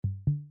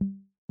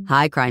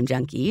Hi, Crime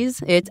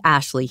Junkies. It's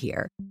Ashley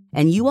here.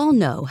 And you all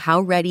know how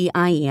ready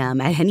I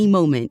am at any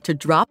moment to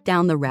drop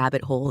down the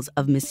rabbit holes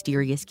of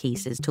mysterious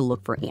cases to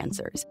look for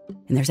answers.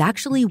 And there's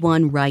actually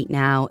one right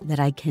now that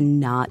I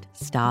cannot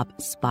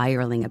stop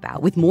spiraling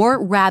about, with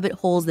more rabbit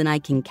holes than I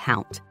can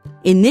count.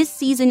 In this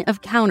season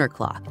of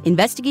Counterclock,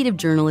 investigative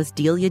journalist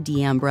Delia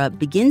D'Ambra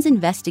begins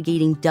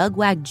investigating Doug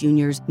Wag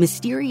Jr.'s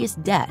mysterious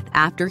death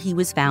after he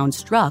was found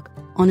struck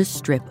on a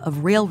strip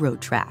of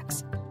railroad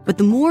tracks. But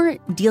the more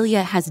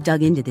Delia has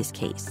dug into this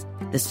case,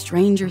 the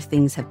stranger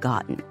things have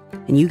gotten.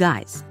 And you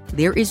guys,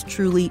 there is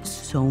truly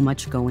so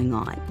much going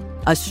on.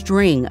 A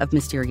string of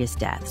mysterious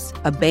deaths,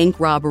 a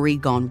bank robbery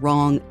gone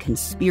wrong,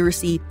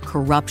 conspiracy,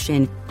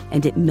 corruption,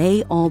 and it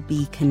may all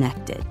be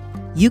connected.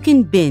 You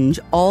can binge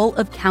all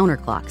of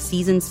Counterclock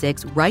Season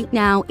 6 right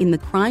now in the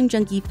Crime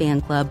Junkie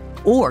fan club,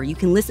 or you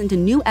can listen to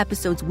new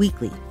episodes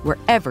weekly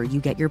wherever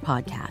you get your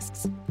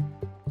podcasts.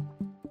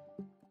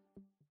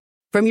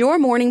 From your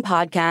morning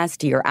podcast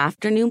to your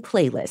afternoon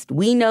playlist,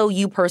 we know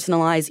you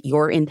personalize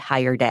your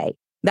entire day.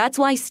 That's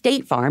why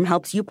State Farm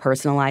helps you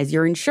personalize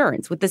your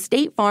insurance with the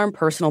State Farm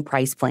Personal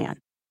Price Plan.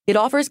 It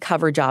offers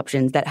coverage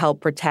options that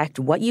help protect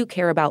what you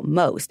care about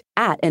most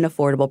at an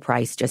affordable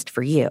price just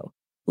for you.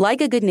 Like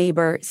a good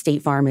neighbor,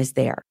 State Farm is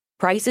there.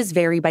 Prices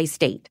vary by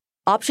state.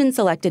 Options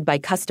selected by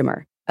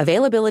customer.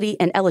 Availability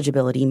and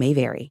eligibility may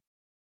vary.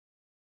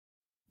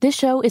 This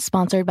show is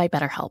sponsored by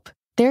BetterHelp.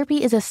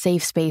 Therapy is a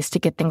safe space to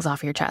get things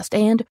off your chest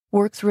and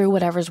work through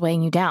whatever's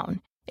weighing you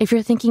down. If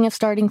you're thinking of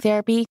starting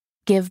therapy,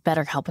 give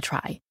BetterHelp a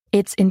try.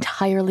 It's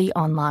entirely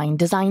online,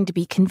 designed to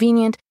be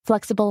convenient,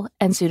 flexible,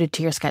 and suited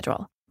to your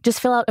schedule. Just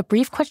fill out a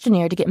brief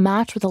questionnaire to get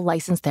matched with a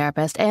licensed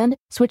therapist and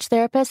switch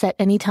therapists at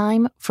any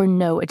time for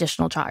no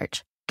additional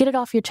charge. Get it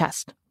off your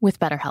chest with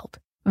BetterHelp.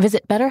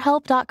 Visit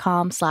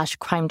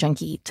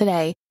BetterHelp.com/CrimeJunkie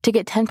today to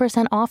get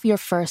 10% off your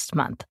first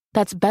month.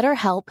 That's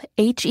BetterHelp,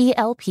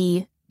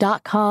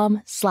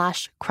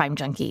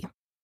 HELP.com/CrimeJunkie.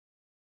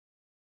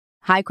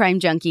 Hi, Crime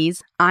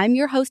Junkies. I'm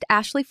your host,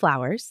 Ashley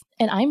Flowers.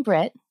 And I'm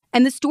Britt.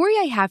 And the story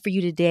I have for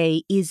you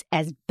today is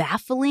as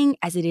baffling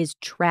as it is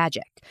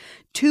tragic.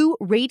 Two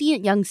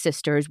radiant young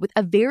sisters with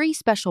a very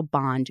special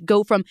bond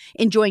go from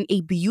enjoying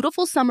a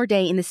beautiful summer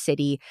day in the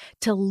city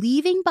to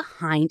leaving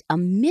behind a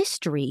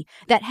mystery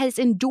that has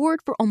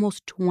endured for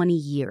almost 20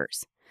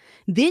 years.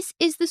 This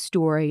is the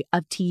story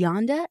of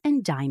Tianda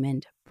and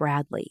Diamond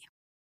Bradley.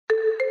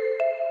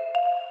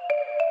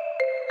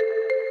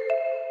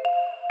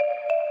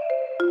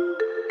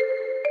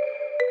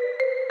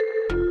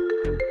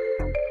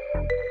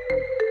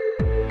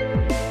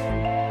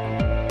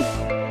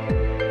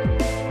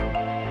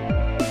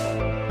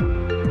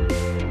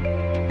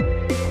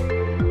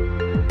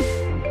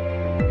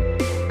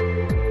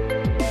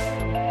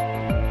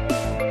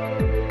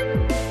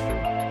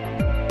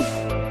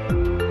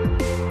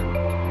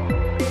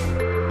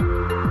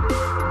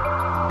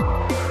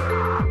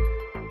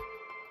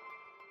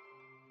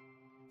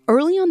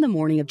 Early on the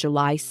morning of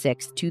July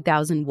 6,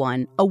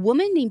 2001, a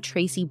woman named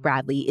Tracy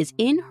Bradley is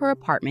in her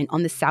apartment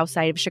on the south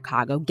side of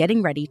Chicago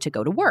getting ready to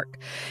go to work.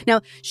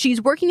 Now,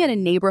 she's working at a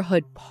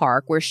neighborhood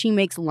park where she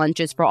makes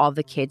lunches for all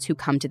the kids who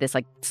come to this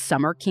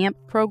summer camp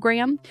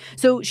program.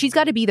 So she's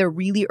got to be there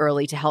really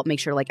early to help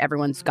make sure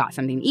everyone's got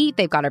something to eat,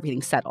 they've got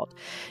everything settled.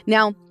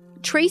 Now,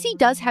 Tracy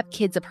does have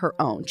kids of her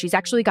own. She's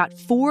actually got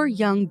 4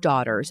 young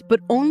daughters, but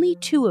only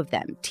 2 of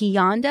them,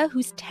 Tianda,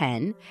 who's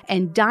 10,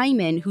 and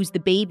Diamond, who's the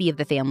baby of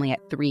the family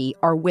at 3,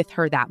 are with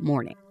her that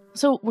morning.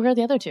 So where are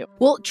the other 2?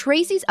 Well,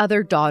 Tracy's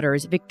other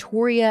daughters,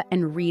 Victoria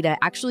and Rita,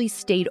 actually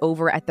stayed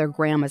over at their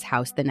grandma's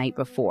house the night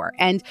before.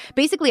 And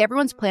basically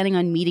everyone's planning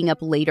on meeting up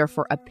later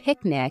for a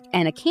picnic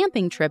and a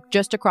camping trip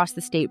just across the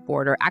state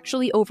border,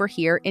 actually over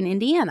here in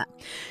Indiana.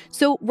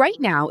 So right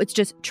now, it's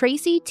just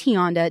Tracy,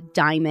 Tianda,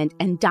 Diamond,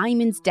 and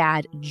Diamond's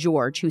dad,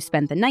 George, who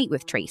spent the night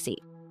with Tracy.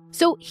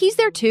 So he's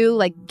there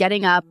too,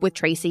 getting up with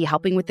Tracy,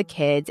 helping with the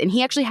kids, and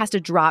he actually has to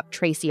drop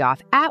Tracy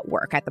off at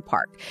work at the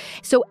park.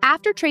 So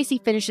after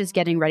Tracy finishes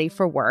getting ready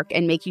for work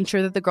and making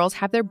sure that the girls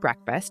have their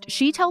breakfast,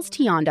 she tells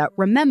Tianda,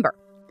 remember,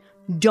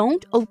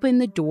 don't open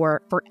the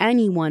door for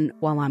anyone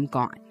while I'm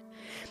gone.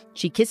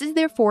 She kisses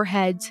their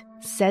foreheads,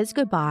 says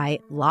goodbye,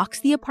 locks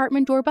the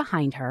apartment door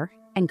behind her,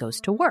 and goes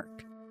to work.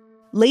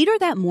 Later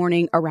that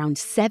morning, around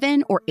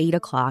 7 or 8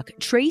 o'clock,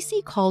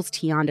 Tracy calls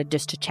Tianda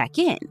just to check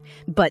in,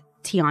 but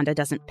Tianda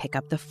doesn't pick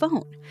up the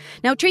phone.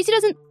 Now, Tracy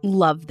doesn't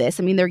love this.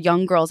 They're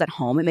young girls at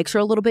home. It makes her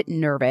a little bit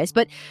nervous,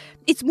 but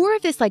it's more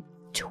of this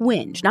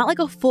twinge, not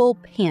a full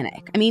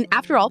panic.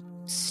 After all,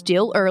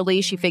 still early.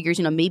 She figures,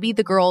 maybe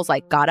the girls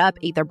got up,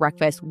 ate their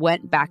breakfast,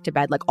 went back to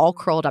bed, all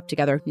curled up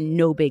together.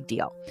 No big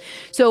deal.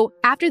 So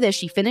after this,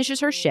 she finishes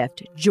her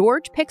shift.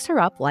 George picks her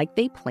up like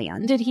they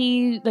planned. Did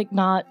he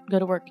not go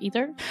to work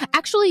either?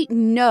 Actually,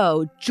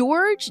 no.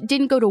 George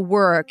didn't go to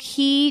work.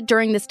 He,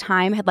 during this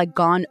time, had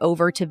gone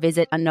over to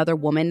visit another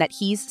woman that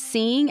he's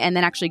seeing and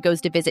then actually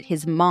goes to visit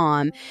his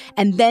mom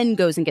and then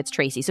goes and gets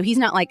Tracy. So he's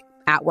not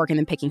at work and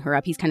then picking her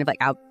up. He's kind of like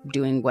out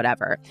doing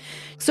whatever.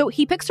 So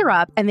he picks her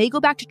up and they go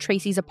back to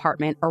Tracy's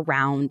apartment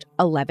around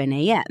 11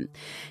 a.m.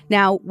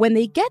 Now, when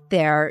they get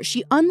there,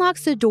 she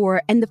unlocks the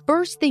door and the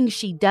first thing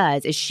she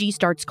does is she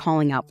starts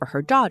calling out for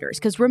her daughters.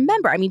 Because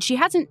remember, I mean, she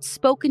hasn't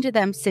spoken to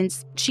them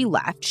since she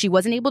left. She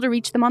wasn't able to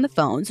reach them on the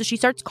phone. So she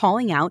starts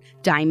calling out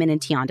Diamond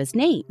and Tianda's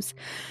names.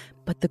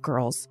 But the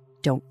girls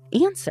don't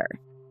answer.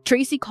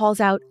 Tracy calls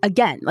out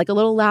again, like a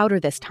little louder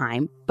this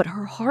time, but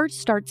her heart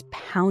starts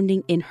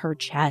pounding in her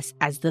chest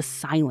as the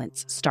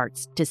silence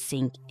starts to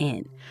sink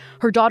in.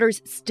 Her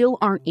daughters still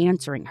aren't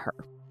answering her.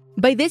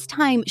 By this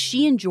time,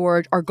 she and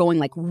George are going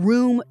like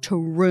room to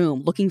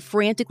room, looking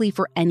frantically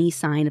for any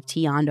sign of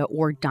Tianda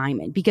or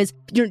Diamond. Because,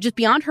 just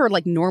beyond her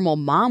like normal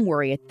mom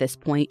worry at this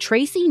point,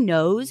 Tracy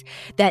knows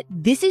that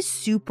this is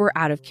super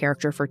out of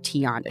character for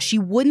Tianda. She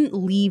wouldn't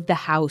leave the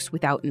house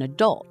without an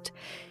adult.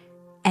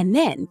 And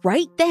then,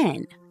 right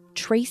then,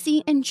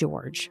 Tracy and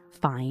George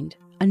find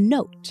a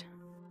note.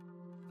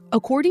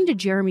 According to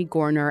Jeremy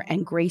Gorner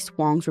and Grace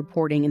Wong's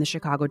reporting in the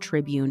Chicago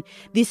Tribune,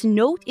 this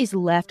note is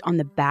left on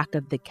the back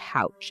of the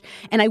couch.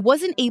 And I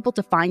wasn't able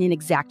to find an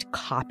exact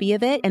copy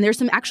of it. And there's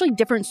some actually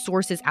different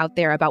sources out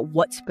there about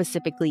what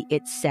specifically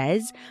it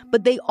says.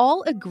 But they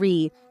all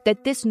agree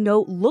that this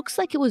note looks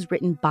like it was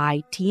written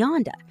by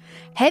Tianda.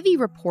 Heavy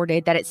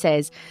reported that it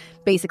says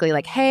basically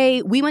like,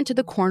 hey, we went to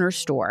the corner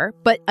store.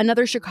 But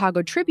another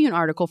Chicago Tribune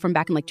article from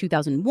back in like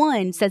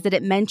 2001 says that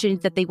it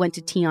mentions that they went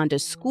to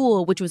Tianda's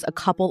school, which was a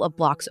couple of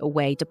blocks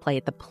away, to play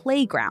at the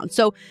playground.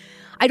 So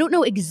I don't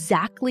know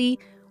exactly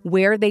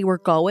where they were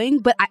going,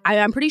 but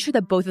I'm pretty sure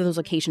that both of those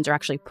locations are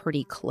actually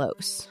pretty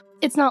close.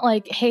 It's not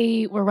like,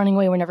 hey, we're running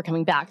away, we're never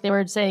coming back. They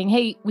were saying,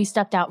 hey, we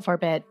stepped out for a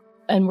bit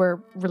and we're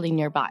really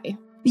nearby.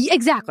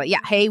 Exactly. Yeah.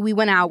 Hey, we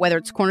went out, whether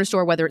it's corner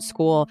store, whether it's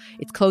school,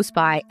 it's close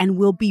by, and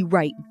we'll be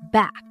right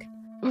back.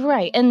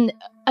 Right. And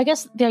I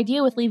guess the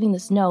idea with leaving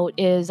this note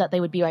is that they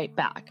would be right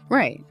back.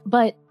 Right.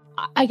 But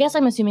I guess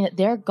I'm assuming that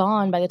they're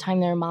gone by the time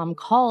their mom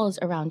calls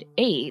around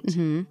 8.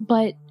 Mm-hmm.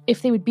 But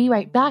if they would be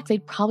right back,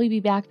 they'd probably be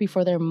back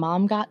before their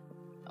mom got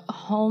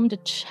home to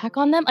check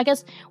on them. I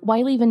guess, why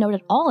leave a note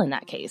at all in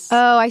that case?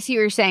 Oh, I see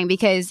what you're saying.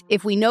 Because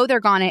if we know they're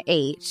gone at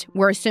 8,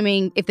 we're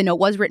assuming if the note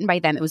was written by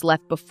them, it was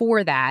left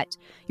before that.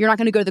 You're not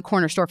going to go to the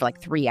corner store for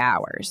like 3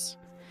 hours.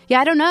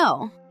 Yeah, I don't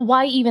know.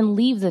 Why even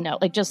leave the note?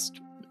 Like,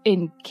 just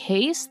in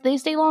case they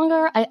stay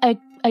longer?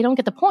 I don't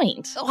get the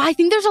point. Oh, I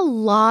think there's a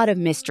lot of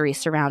mystery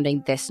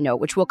surrounding this note,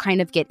 which we'll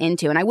kind of get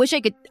into. And I wish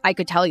I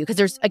could tell you, because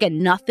there's,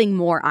 again, nothing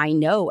more I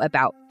know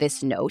about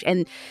this note.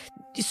 And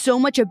so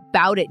much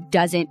about it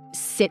doesn't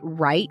sit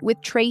right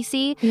with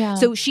Tracy. Yeah.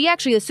 So she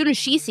actually, as soon as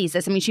she sees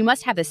this, I mean, she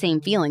must have the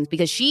same feelings,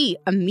 because she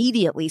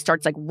immediately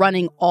starts like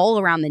running all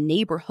around the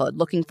neighborhood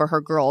looking for her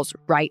girls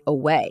right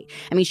away.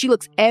 I mean, she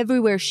looks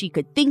everywhere she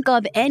could think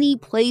of, any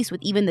place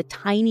with even the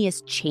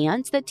tiniest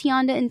chance that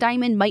Tianda and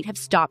Diamond might have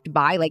stopped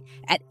by, like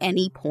at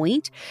any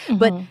point. Mm-hmm.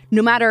 But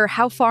no matter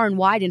how far and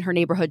wide in her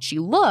neighborhood she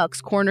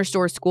looks, corner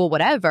store, school,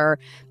 whatever,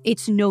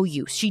 it's no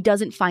use. She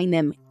doesn't find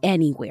them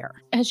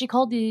anywhere. Has she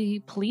called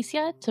the police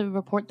yet to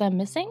report them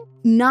missing?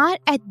 Not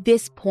at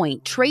this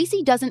point.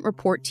 Tracy doesn't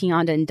report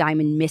Tianda and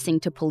Diamond missing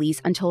to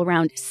police until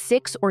around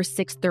 6 or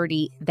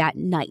 6:30 that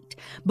night.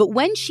 But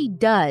when she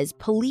does,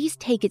 police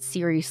take it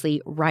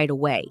seriously right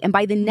away. And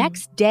by the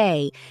next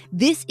day,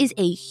 this is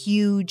a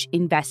huge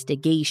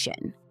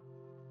investigation.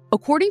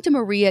 According to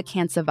Maria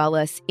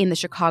Cansavelis in the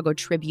Chicago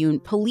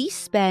Tribune, police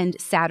spend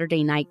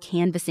Saturday night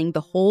canvassing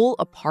the whole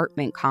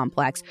apartment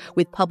complex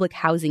with public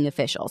housing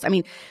officials. I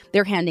mean,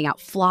 they're handing out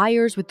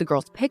flyers with the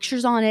girls'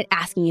 pictures on it,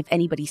 asking if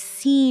anybody's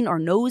seen or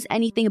knows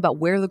anything about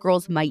where the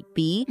girls might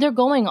be. They're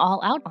going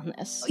all out on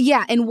this.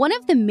 Yeah, and one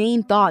of the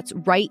main thoughts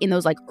right in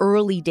those like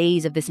early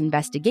days of this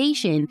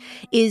investigation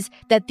is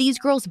that these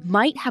girls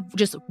might have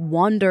just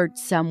wandered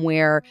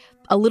somewhere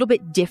a little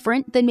bit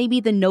different than maybe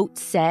the note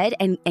said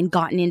and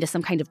gotten into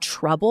some kind of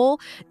trouble.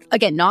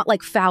 Again, not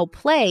like foul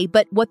play,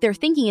 but what they're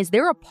thinking is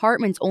their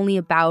apartment's only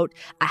about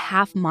a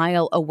half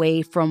mile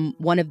away from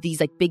one of these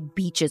like big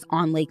beaches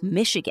on Lake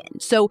Michigan.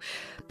 So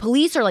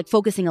police are like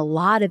focusing a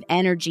lot of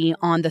energy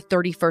on the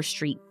 31st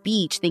Street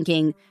beach,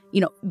 thinking,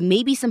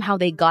 maybe somehow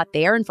they got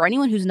there. And for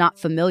anyone who's not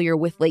familiar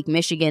with Lake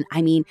Michigan,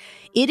 I mean,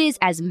 it is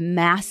as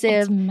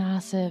massive,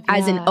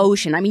 as an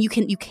ocean. I mean, you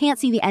can't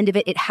see the end of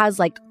it. It has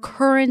like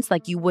currents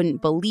like you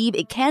wouldn't believe.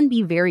 It can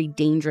be very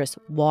dangerous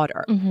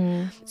water.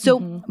 Mm-hmm. So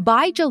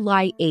by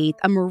July 8th,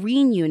 a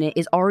marine unit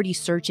is already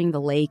searching the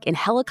lake and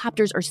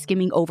helicopters are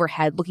skimming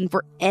overhead looking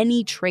for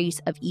any trace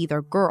of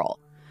either girl.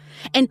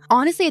 And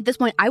honestly, at this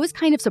point, I was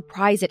kind of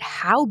surprised at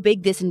how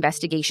big this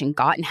investigation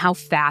got and how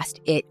fast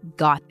it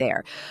got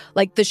there.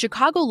 Like the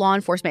Chicago law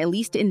enforcement, at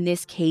least in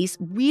this case,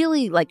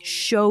 really like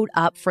showed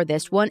up for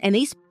this one. And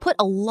they put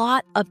a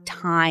lot of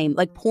time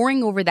like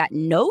poring over that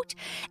note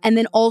and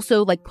then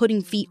also like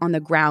putting feet on the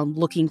ground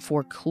looking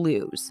for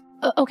clues.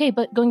 Okay,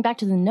 but going back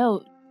to the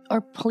note, Are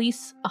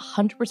police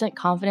 100%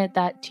 confident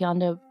that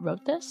Tianda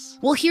wrote this?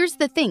 Well, here's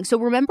the thing. So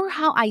remember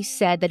how I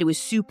said that it was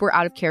super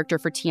out of character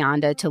for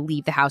Tianda to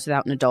leave the house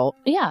without an adult?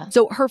 Yeah.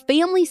 So her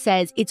family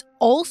says it's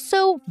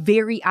also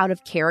very out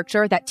of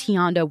character that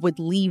Tianda would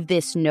leave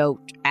this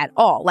note at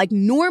all. Like,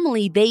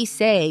 normally they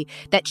say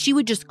that she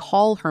would just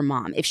call her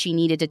mom if she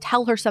needed to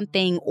tell her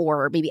something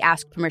or maybe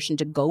ask permission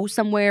to go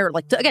somewhere,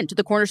 like, to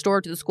the corner store,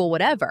 to the school,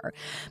 whatever.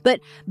 But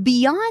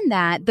beyond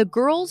that, the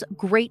girl's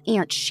great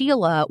aunt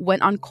Sheila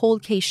went on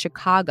Cold Case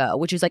Chicago,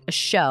 which is like a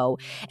show,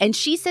 and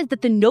she said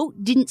that the note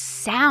didn't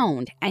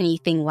sound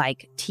anything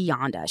like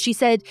Tianda. She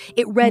said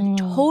it read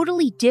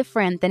totally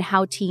different than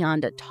how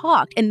Tianda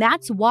talked, and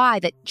that's why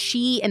that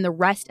she and the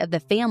rest of the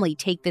family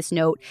take this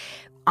note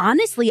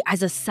honestly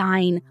as a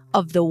sign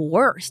of the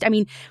worst. I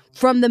mean,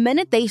 from the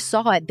minute they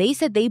saw it, they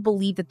said they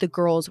believed that the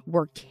girls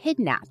were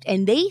kidnapped,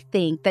 and they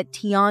think that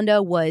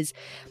Tianda was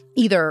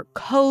either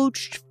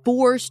coached,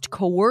 forced,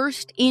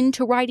 coerced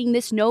into writing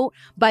this note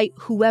by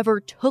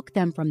whoever took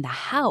them from the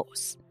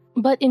house.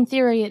 But in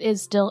theory, it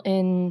is still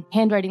in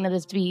handwriting that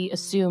is to be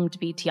assumed to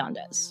be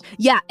Tianda's.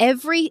 Yeah,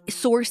 every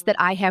source that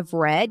I have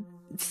read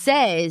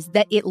says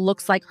that it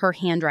looks like her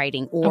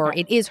handwriting, or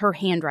it is her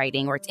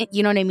handwriting, or it's,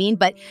 you know what I mean?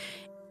 But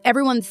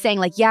everyone's saying,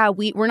 like, yeah,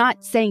 we're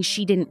not saying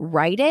she didn't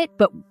write it,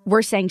 but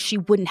we're saying she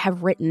wouldn't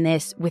have written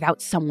this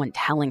without someone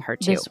telling her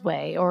to. This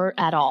way, or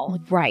at all.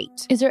 Right.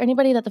 Is there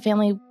anybody that the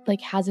family,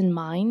 has in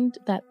mind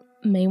that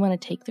may want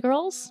to take the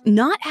girls?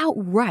 Not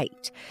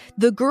outright.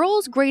 The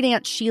girls' great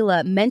aunt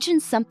Sheila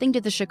mentioned something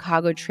to the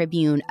Chicago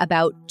Tribune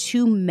about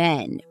two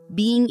men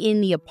being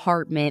in the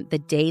apartment the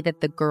day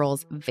that the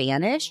girls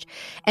vanished.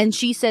 And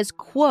she says,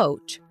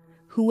 quote,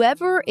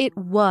 "Whoever it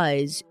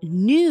was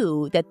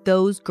knew that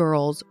those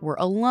girls were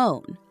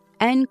alone,"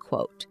 end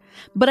quote.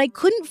 But I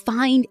couldn't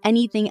find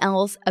anything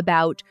else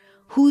about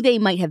who they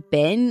might have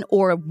been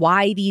or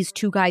why these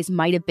two guys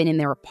might have been in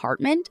their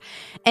apartment.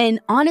 And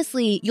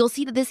honestly, you'll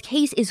see that this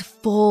case is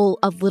full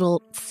of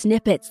little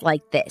snippets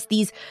like this,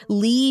 these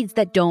leads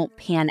that don't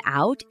pan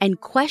out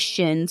and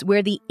questions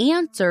where the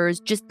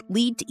answers just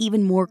lead to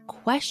even more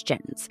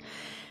questions.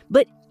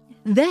 But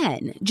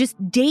then, just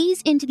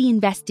days into the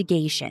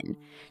investigation,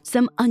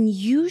 some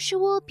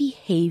unusual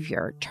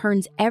behavior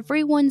turns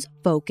everyone's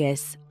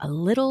focus a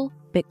little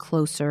bit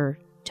closer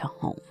to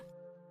home.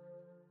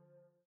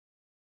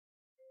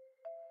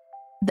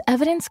 The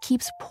evidence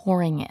keeps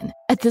pouring in.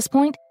 At this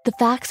point, the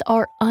facts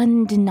are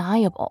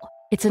undeniable.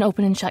 It's an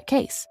open and shut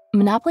case.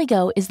 Monopoly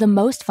Go is the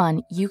most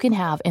fun you can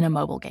have in a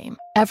mobile game.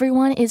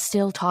 Everyone is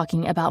still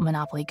talking about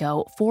Monopoly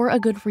Go for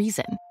a good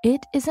reason.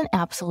 It is an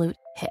absolute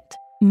hit.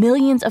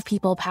 Millions of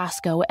people pass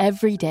Go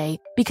every day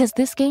because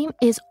this game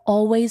is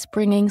always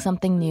bringing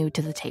something new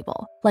to the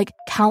table. Like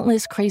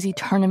countless crazy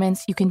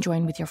tournaments you can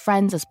join with your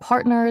friends as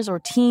partners or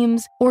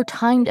teams, or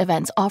timed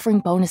events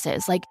offering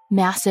bonuses like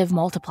massive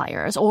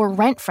multipliers or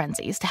rent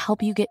frenzies to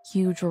help you get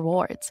huge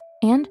rewards.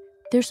 And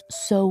there's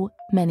so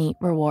many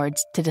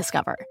rewards to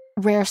discover.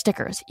 Rare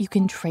stickers you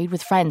can trade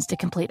with friends to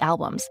complete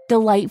albums,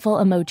 delightful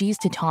emojis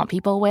to taunt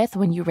people with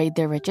when you raid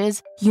their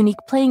riches, unique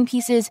playing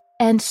pieces,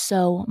 and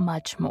so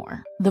much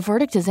more. The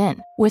verdict is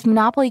in. With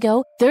Monopoly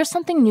Go, there's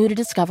something new to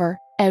discover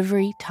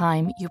every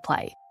time you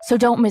play. So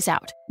don't miss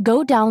out.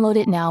 Go download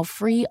it now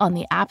free on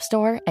the App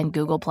Store and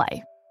Google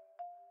Play.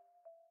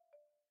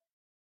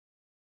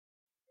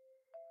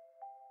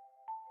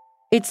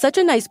 It's such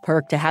a nice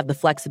perk to have the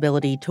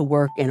flexibility to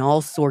work in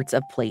all sorts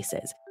of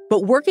places.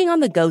 But working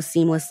on the go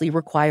seamlessly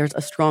requires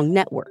a strong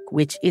network,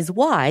 which is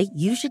why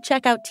you should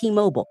check out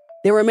T-Mobile.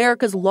 They're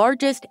America's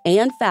largest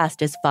and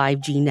fastest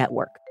 5G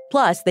network.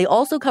 Plus, they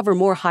also cover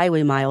more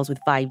highway miles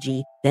with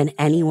 5G than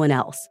anyone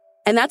else.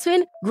 And that's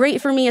been great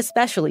for me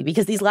especially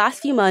because these last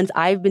few months,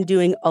 I've been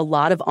doing a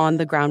lot of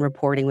on-the-ground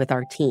reporting with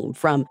our team,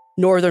 from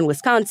northern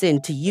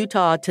Wisconsin to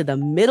Utah to the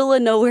middle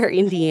of nowhere,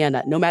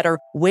 Indiana. No matter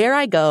where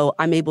I go,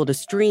 I'm able to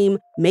stream,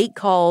 make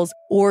calls,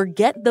 or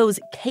get those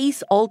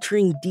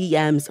case-altering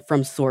DMs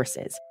from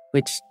sources,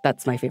 which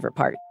that's my favorite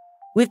part.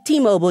 With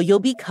T-Mobile, you'll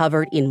be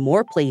covered in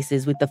more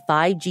places with the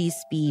 5G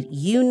speed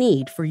you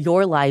need for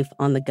your life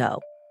on the go.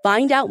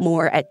 Find out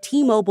more at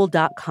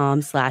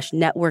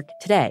T-Mobile.com/network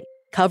today.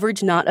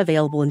 Coverage not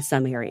available in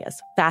some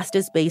areas.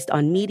 Fastest based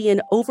on median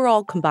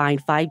overall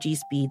combined 5G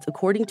speeds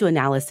according to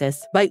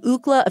analysis by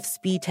Ookla of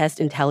Speed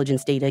Test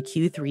Intelligence Data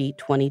Q3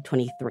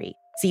 2023.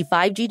 See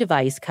 5G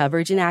device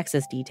coverage and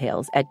access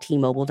details at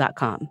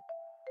T-Mobile.com.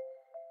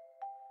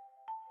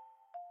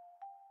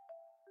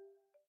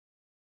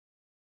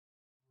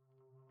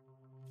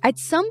 At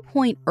some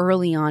point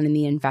early on in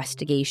the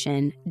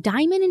investigation,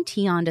 Diamond and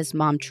Tianda's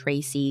mom,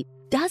 Tracy,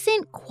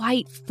 doesn't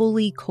quite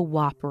fully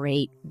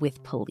cooperate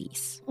with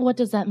police. What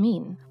does that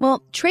mean?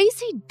 Well,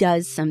 Tracy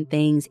does some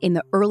things in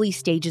the early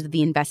stages of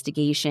the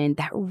investigation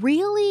that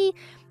really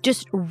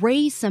just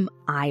raise some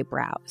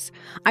eyebrows.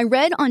 I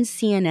read on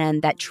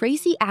CNN that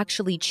Tracy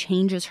actually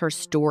changes her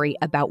story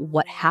about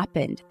what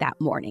happened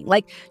that morning.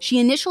 Like, she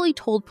initially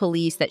told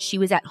police that she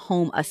was at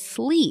home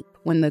asleep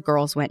when the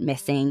girls went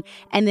missing.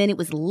 And then it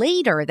was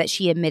later that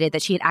she admitted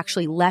that she had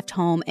actually left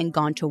home and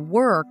gone to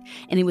work.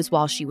 And it was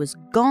while she was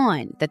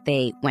gone that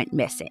they went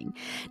missing.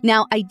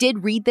 Now, I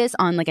did read this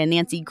on like a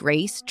Nancy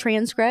Grace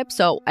transcript.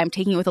 So I'm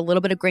taking it with a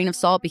little bit of grain of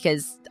salt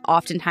because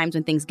oftentimes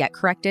when things get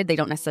corrected, they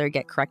don't necessarily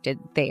get corrected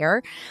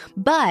there.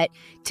 But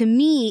to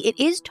me, it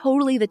is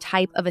totally the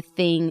type of a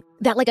thing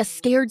that like a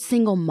scared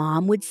single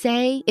mom would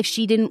say if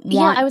she didn't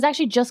want. Yeah, I was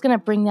actually just going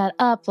to bring that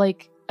up.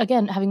 Like,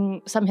 again,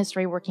 having some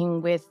history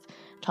working with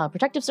Child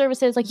Protective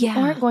Services, like you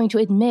aren't going to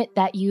admit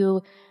that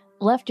you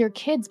left your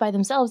kids by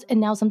themselves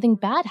and now something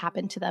bad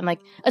happened to them. Like,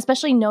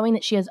 especially knowing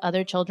that she has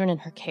other children in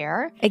her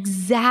care.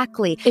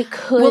 Exactly. It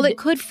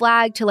could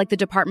flag to like the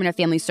Department of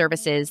Family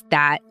Services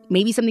that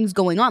maybe something's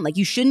going on. Like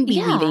you shouldn't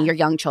be leaving your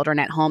young children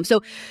at home.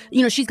 So,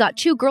 she's got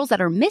 2 girls that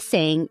are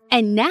missing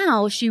and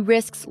now she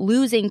risks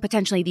losing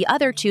potentially the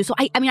other 2. So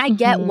I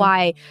get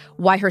why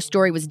her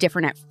story was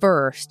different at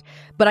first,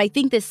 but I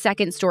think this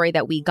second story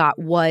that we got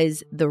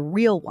was the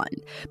real one.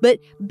 But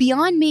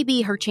beyond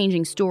maybe her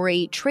changing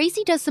story,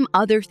 Tracy does some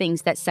other things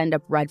that send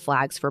up red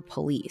flags for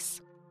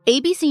police.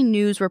 ABC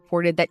News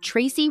reported that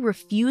Tracy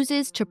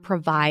refuses to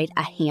provide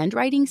a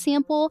handwriting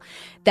sample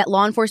that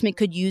law enforcement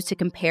could use to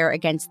compare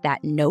against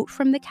that note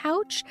from the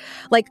couch.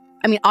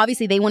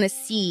 Obviously they want to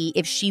see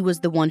if she was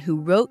the one who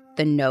wrote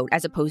the note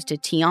as opposed to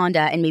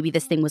Tianda, and maybe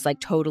this thing was like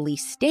totally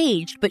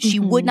staged, but she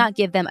would not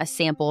give them a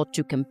sample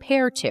to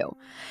compare to.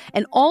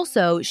 And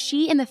also,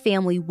 she and the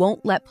family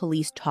won't let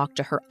police talk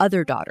to her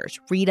other daughters,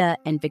 Rita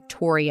and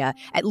Victoria,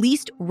 at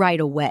least right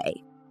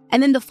away.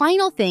 And then the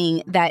final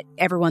thing that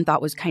everyone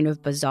thought was kind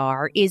of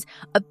bizarre is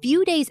a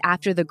few days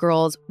after the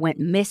girls went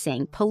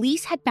missing,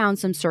 police had found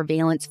some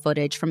surveillance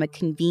footage from a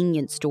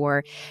convenience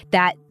store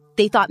that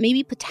they thought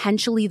maybe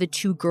potentially the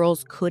 2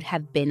 girls could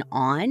have been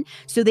on.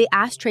 So they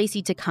asked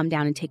Tracy to come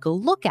down and take a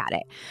look at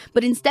it.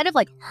 But instead of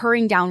like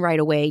hurrying down right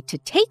away to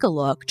take a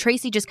look,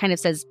 Tracy just kind of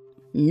says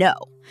no.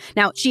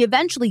 Now, she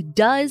eventually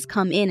does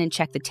come in and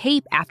check the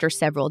tape after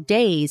several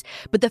days,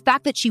 but the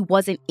fact that she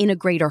wasn't in a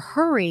greater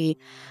hurry,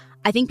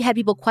 I think had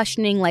people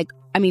questioning,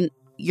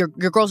 your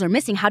girls are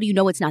missing. How do you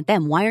know it's not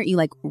them? Why aren't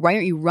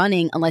you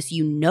running unless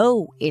you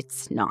know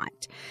it's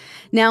not?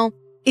 Now,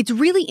 it's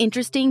really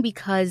interesting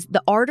because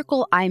the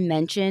article I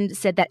mentioned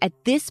said that at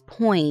this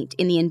point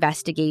in the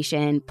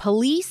investigation,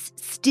 police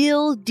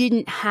still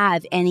didn't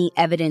have any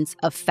evidence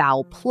of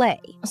foul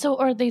play. So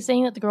are they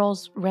saying that the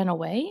girls ran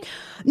away?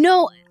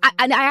 No,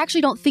 I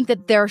actually don't think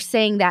that they're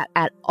saying that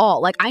at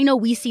all. Like, I know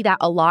we see that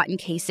a lot in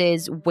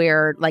cases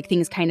where like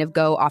things kind of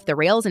go off the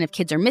rails, and if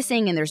kids are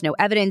missing and there's no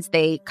evidence,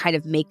 they kind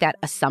of make that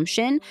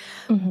assumption.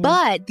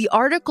 But the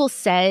article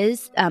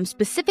says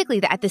specifically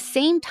that at the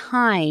same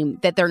time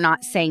that they're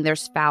not saying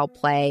there's foul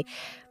play,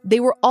 they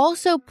were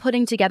also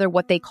putting together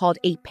what they called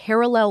a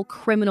parallel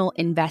criminal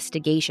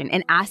investigation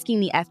and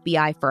asking the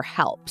FBI for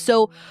help.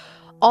 So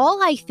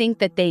all I think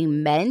that they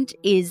meant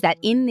is that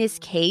in this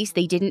case,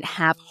 they didn't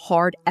have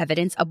hard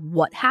evidence of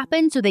what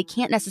happened, so they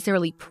can't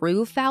necessarily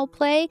prove foul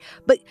play.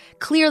 But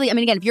clearly,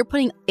 again, if you're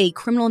putting a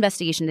criminal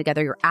investigation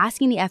together, you're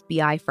asking the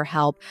FBI for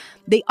help,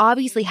 they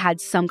obviously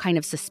had some kind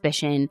of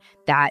suspicion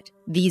that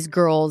these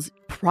girls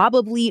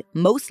probably,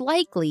 most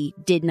likely,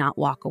 did not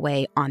walk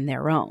away on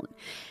their own.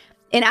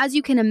 And as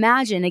you can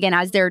imagine, again,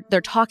 as they're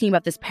talking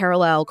about this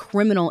parallel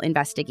criminal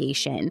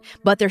investigation,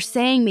 but they're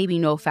saying maybe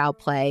no foul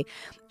play,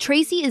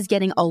 Tracy is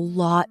getting a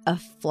lot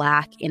of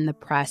flack in the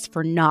press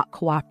for not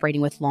cooperating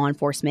with law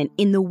enforcement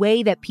in the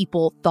way that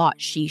people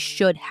thought she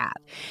should have.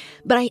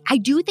 But I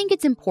do think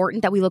it's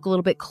important that we look a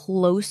little bit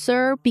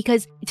closer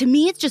because to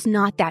me, it's just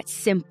not that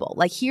simple.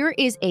 Like, here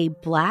is a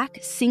Black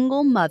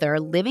single mother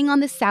living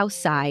on the South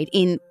Side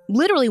in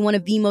literally one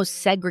of the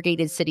most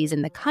segregated cities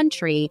in the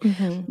country,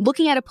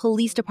 looking at a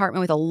police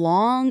department with a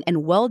long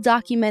and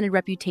well-documented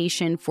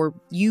reputation for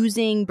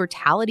using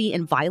brutality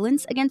and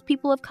violence against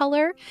people of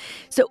color.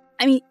 So,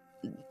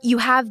 you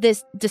have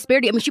this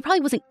disparity. She probably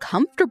wasn't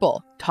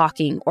comfortable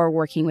talking or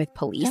working with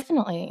police.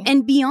 Definitely.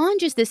 And beyond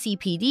just the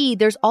CPD,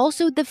 there's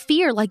also the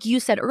fear, like you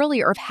said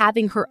earlier, of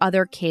having her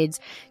other kids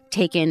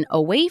taken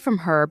away from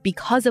her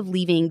because of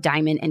leaving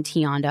Diamond and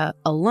Tianda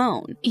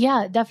alone.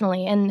 Yeah,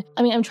 definitely. And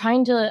I'm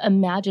trying to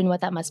imagine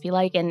what that must be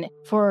like. And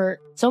for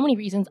so many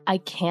reasons, I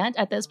can't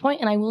at this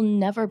point, and I will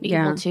never be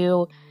able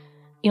to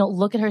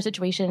look at her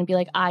situation and be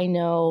like, I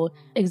know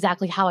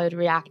exactly how I would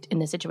react in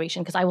this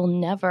situation, because I will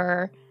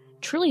never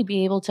truly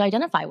be able to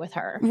identify with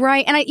her.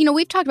 Right. And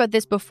we've talked about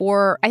this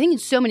before, I think in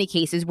so many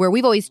cases where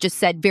we've always just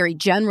said very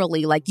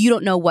generally, like, you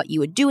don't know what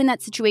you would do in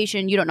that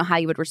situation. You don't know how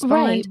you would respond.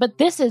 Right. But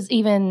this is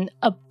even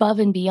above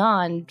and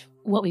beyond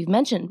what we've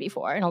mentioned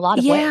before in a lot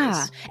of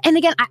ways. And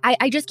again,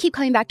 I just keep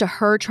coming back to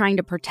her trying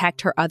to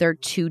protect her other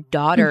 2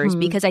 daughters,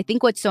 because I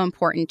think what's so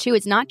important too,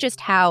 it's not just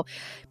how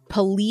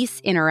police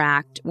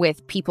interact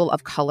with people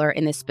of color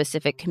in this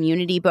specific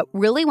community. But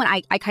really, when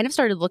I kind of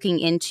started looking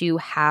into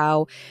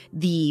how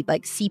the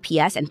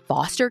CPS and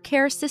foster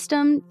care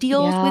system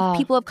deals with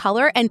people of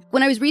color. And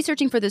when I was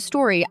researching for this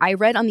story, I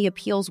read on the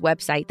appeals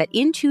website that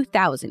in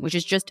 2000, which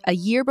is just a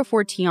year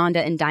before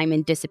Tianda and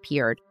Diamond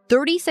disappeared,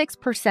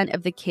 36%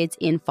 of the kids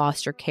in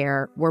foster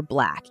care were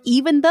Black,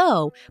 even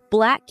though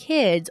Black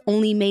kids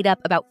only made up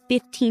about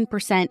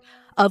 15%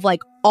 of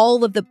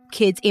all of the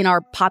kids in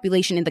our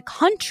population in the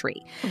country.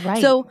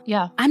 Right. So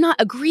yeah. I'm not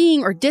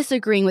agreeing or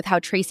disagreeing with how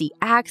Tracy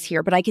acts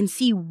here, but I can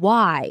see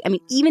why. I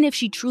mean, even if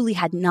she truly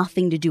had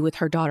nothing to do with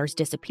her daughter's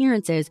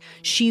disappearances,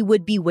 she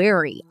would be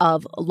wary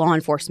of law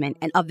enforcement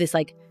and of this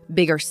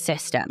bigger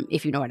system,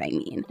 if you know what I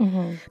mean.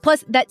 Mm-hmm.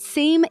 Plus, that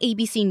same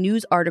ABC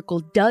News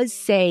article does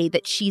say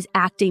that she's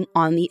acting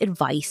on the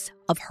advice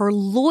of her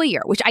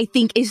lawyer, which I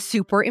think is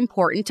super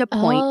important to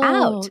point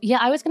out. Yeah,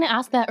 I was going to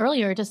ask that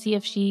earlier to see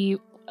if she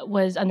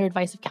was under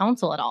advice of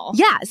counsel at all.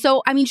 Yeah,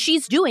 so, I mean,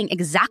 she's doing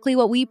exactly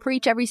what we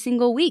preach every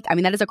single week. I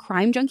mean, that is a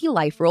crime junkie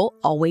life rule.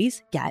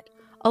 Always get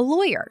a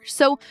lawyer.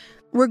 So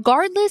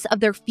regardless of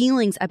their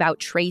feelings about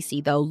Tracy,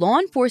 though, law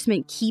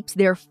enforcement keeps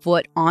their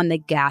foot on the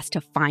gas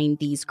to find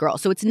these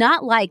girls. So it's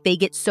not like they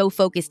get so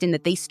focused in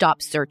that they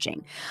stop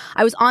searching.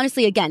 I was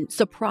honestly, again,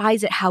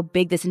 surprised at how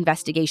big this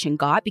investigation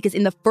got, because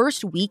in the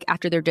first week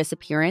after their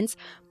disappearance,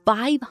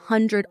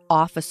 500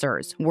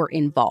 officers were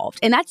involved.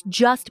 And that's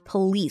just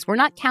police. We're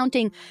not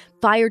counting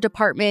fire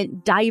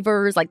department,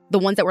 divers, the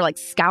ones that were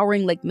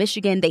scouring Lake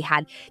Michigan. They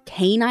had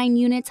canine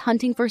units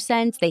hunting for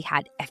scents. They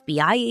had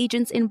FBI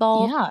agents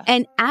involved. Yeah.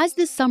 And as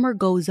the summer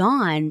goes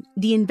on,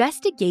 the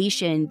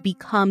investigation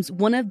becomes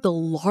one of the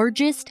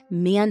largest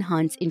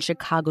manhunts in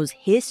Chicago's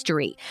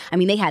history. I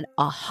mean, they had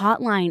a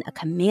hotline, a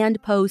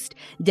command post,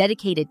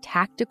 dedicated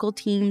tactical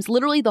teams,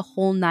 literally the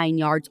whole 9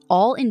 yards,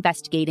 all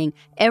investigating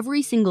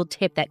every single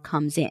tip that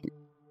comes in.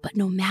 But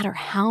no matter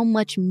how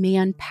much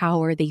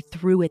manpower they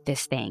threw at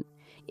this thing,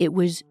 it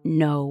was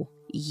no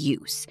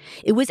use.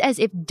 It was as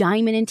if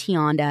Diamond and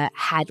Tianda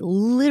had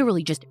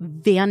literally just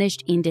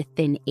vanished into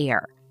thin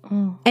air.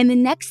 And the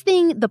next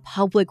thing the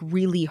public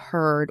really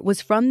heard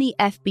was from the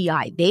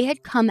FBI. They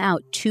had come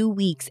out 2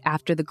 weeks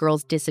after the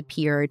girls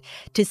disappeared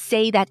to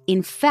say that,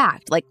 in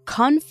fact,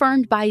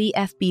 confirmed by the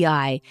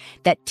FBI,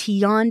 that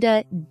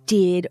Tianda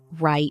did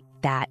write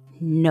that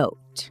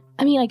note.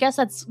 I mean, I guess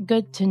that's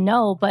good to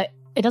know, but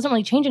it doesn't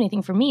really change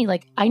anything for me.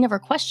 I never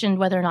questioned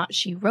whether or not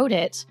she wrote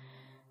it.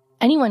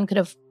 Anyone could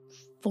have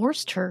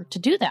forced her to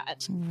do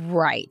that.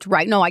 Right.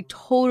 No, I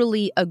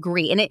totally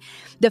agree. And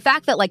the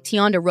fact that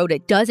Tianda wrote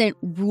it doesn't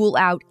rule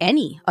out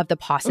any of the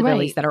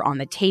possibilities that are on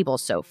the table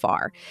so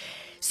far.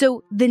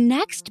 So the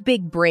next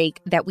big break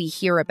that we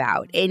hear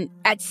about, and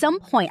at some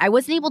point, I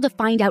wasn't able to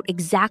find out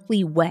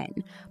exactly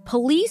when,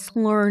 police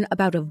learn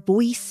about a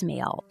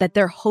voicemail that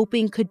they're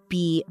hoping could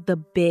be the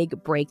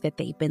big break that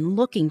they've been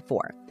looking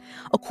for.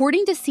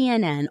 According to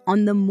CNN,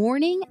 on the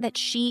morning that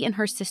she and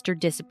her sister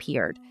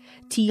disappeared,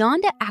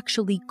 Tianda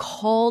actually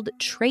called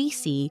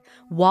Tracy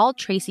while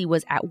Tracy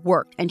was at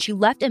work, and she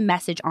left a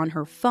message on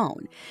her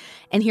phone.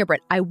 And here, Britt,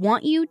 I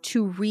want you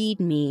to read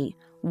me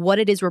what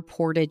it is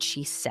reported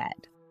she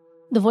said.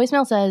 The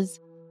voicemail says,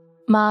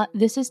 "Ma,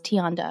 this is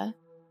Tianda.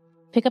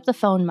 Pick up the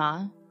phone,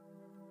 Ma.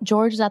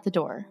 George is at the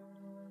door.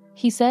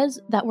 He says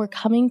that we're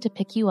coming to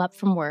pick you up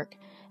from work,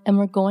 and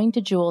we're going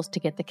to Jules to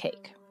get the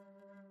cake."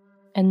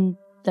 And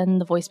then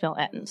the voicemail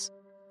ends.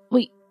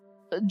 Wait,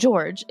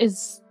 George,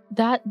 is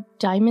that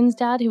Diamond's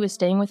dad who was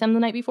staying with him the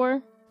night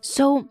before?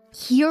 So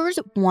here's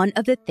one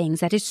of the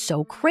things that is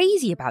so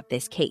crazy about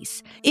this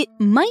case. It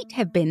might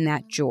have been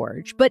that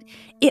George, but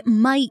it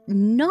might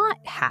not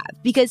have,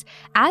 because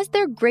as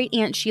their great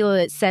aunt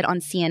Sheila said on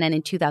CNN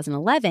in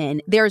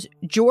 2011, there's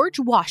George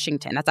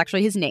Washington. That's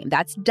actually his name.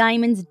 That's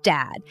Diamond's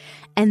dad.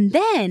 And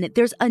then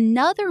there's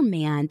another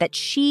man that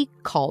she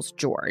calls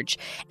George,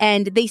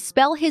 and they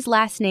spell his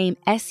last name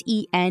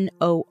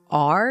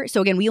Senor.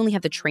 So again, we only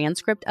have the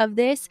transcript of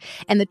this,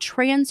 and the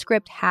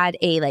transcript had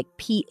a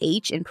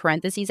PH in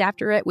parentheses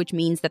after it, which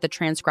means that the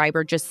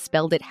transcriber just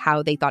spelled it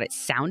how they thought it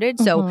sounded.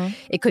 So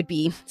it could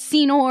be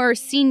Senor,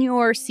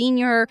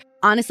 Senior.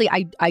 Honestly,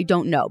 I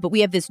don't know. But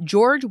we have this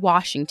George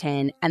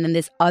Washington and then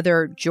this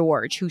other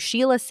George, who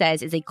Sheila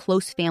says is a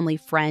close family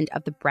friend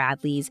of the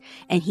Bradleys,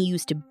 and he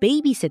used to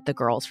babysit the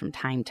girls from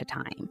time to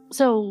time.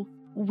 So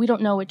we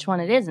don't know which one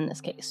it is in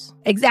this case.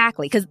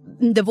 Exactly, because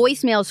the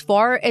voicemail, as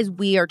far as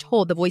we are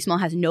told, the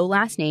voicemail has no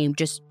last name,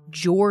 just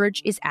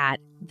George is at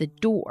the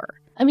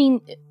door. I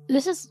mean,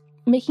 this is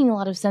making a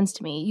lot of sense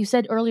to me. You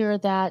said earlier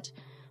that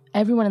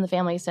everyone in the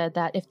family said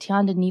that if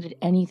Tianda needed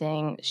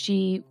anything,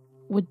 she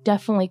would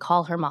definitely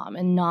call her mom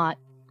and not,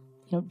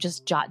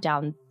 just jot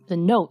down the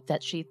note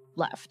that she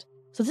left.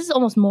 So this is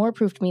almost more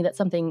proof to me that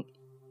something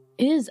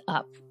is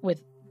up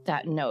with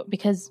that note,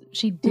 because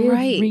she did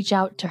reach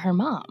out to her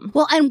mom.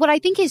 Well, and what I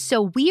think is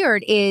so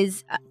weird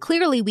is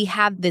clearly we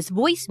have this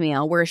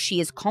voicemail where she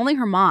is calling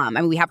her mom.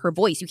 I mean, we have her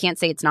voice. You can't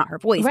say it's not her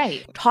voice.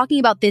 Right. Talking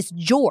about this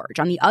George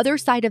on the other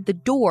side of the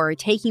door,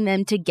 taking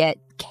them to get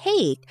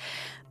cake.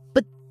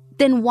 But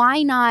then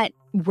why not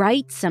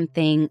write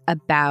something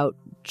about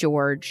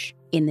George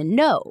in the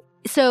note.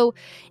 So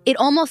it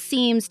almost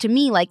seems to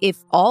me like if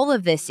all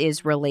of this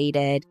is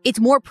related, it's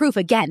more proof,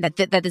 again, that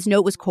this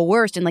note was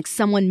coerced and like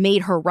someone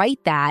made her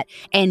write that.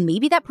 And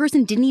maybe that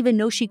person didn't even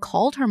know she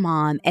called her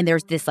mom. And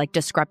there's this like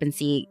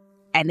discrepancy.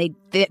 And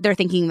they're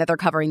thinking that they're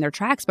covering their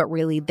tracks, but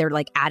really they're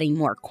like adding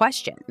more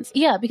questions.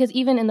 Yeah, because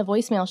even in the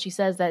voicemail, she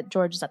says that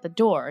George is at the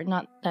door,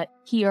 not that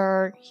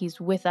he's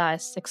with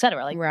us,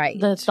 etc. Like, right.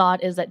 The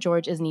thought is that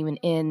George isn't even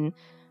in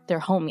their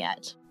home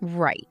yet.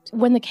 Right.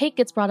 When the cake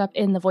gets brought up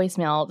in the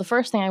voicemail, the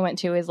first thing I went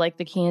to is like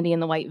the candy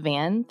in the white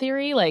van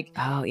theory. Like,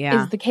 oh,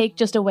 yeah. Is the cake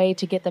just a way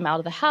to get them out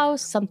of the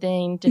house,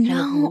 something to kind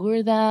of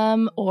lure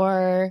them,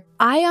 or?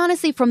 I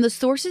honestly, from the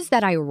sources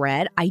that I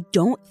read, I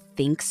don't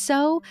think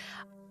so.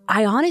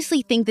 I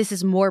honestly think this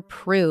is more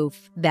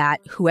proof that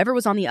whoever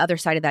was on the other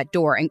side of that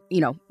door, and, you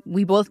know,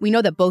 we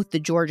know that both the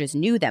Georges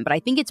knew them, but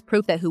I think it's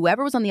proof that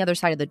whoever was on the other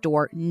side of the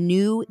door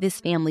knew this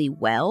family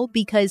well,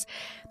 because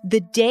the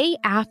day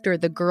after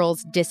the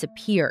girls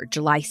disappeared,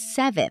 July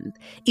 7th,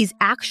 is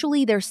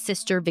actually their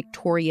sister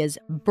Victoria's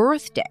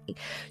birthday.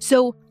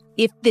 So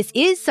if this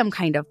is some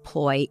kind of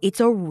ploy, it's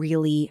a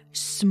really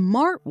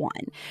smart one.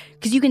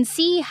 Because you can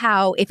see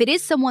how, if it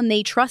is someone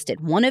they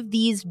trusted, one of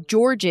these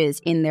Georges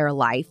in their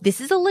life,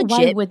 this is a legit...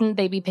 Why wouldn't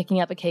they be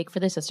picking up a cake for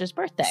their sister's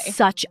birthday?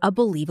 Such a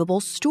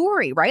believable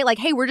story, right? Like,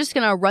 hey, we're just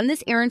going to run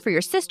this errand for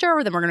your sister,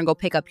 or then we're going to go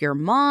pick up your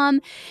mom.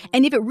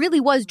 And if it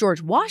really was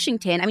George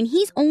Washington, I mean,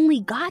 he's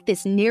only got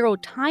this narrow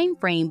time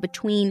frame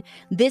between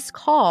this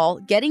call,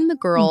 getting the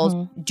girls,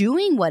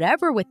 doing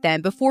whatever with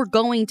them before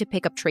going to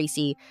pick up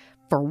Tracy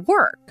for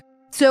work.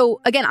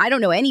 So, again, I don't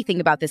know anything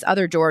about this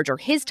other George or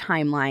his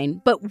timeline,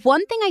 but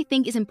one thing I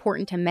think is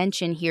important to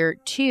mention here,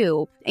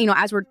 too, you know,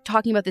 as we're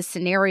talking about this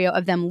scenario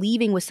of them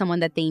leaving with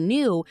someone that they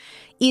knew,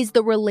 is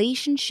the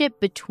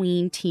relationship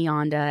between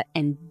Tianda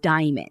and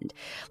Diamond.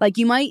 Like,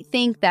 you might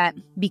think that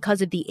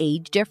because of the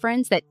age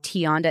difference that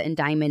Tianda and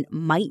Diamond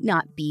might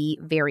not be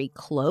very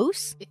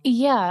close.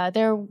 Yeah,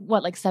 they're,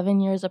 like 7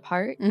 years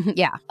apart?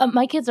 Yeah.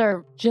 My kids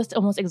are just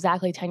almost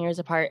exactly 10 years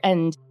apart,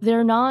 and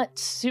they're not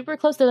super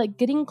close. They're, like,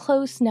 getting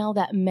close now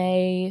that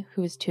May,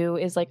 who's 2,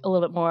 is, like, a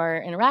little bit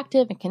more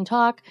interactive and can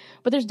talk.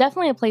 But there's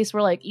definitely a place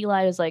where, like,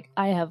 Eli is like,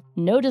 I have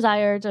no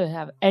desire to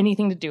have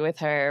anything to do with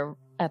her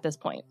at this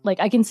point. Like,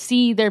 I can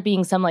see there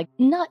being some, like,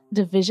 not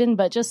division,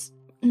 but just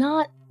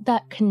not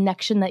that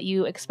connection that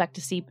you expect to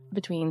see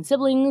between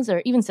siblings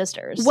or even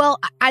sisters. Well,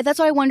 that's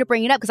why I wanted to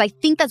bring it up, because I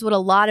think that's what a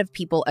lot of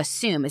people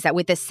assume, is that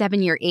with this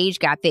 7-year age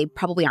gap, they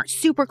probably aren't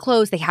super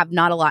close. They have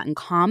not a lot in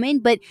common,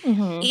 but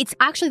it's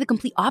actually the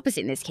complete opposite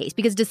in this case,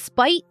 because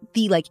despite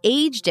the like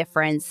age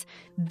difference,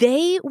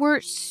 they were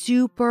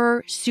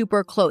super,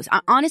 super close.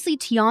 Honestly,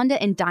 Tianda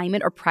and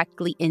Diamond are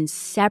practically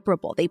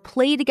inseparable. They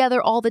play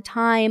together all the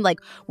time. Like,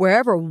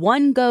 wherever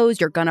one goes,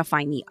 you're going to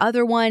find the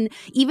other one.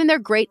 Even their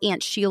great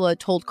aunt Sheila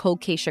told Cold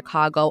Case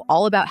Chicago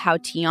all about how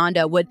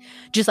Tianda would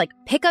just like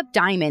pick up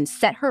Diamond,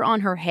 set her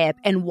on her hip,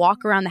 and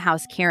walk around the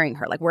house carrying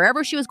her. Like,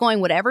 wherever she was going,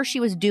 whatever she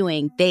was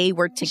doing, they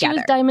were together. She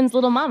was Diamond's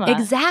little mama.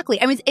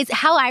 Exactly. I mean, it's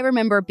how I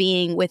remember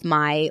being with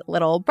my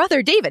little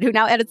brother, David, who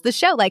now edits the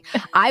show. Like,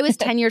 I was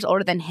 10 years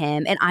older than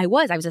him, and I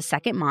was a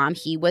second mom.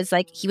 He was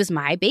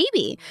my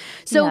baby.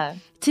 So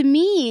to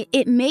me,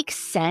 it makes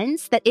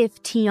sense that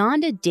if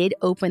Tianda did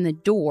open the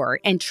door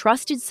and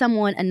trusted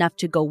someone enough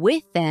to go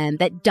with them,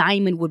 that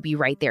Diamond would be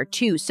right there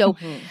too. So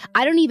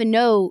I don't even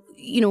know,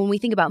 when we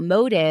think about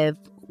motive,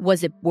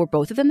 were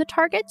both of them the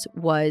targets?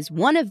 Was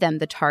one of them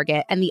the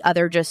target and the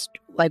other just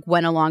like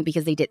went along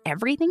because they did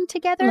everything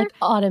together? Like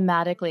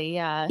automatically,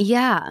 yeah.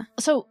 Yeah.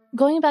 So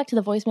going back to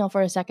the voicemail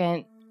for a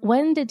second,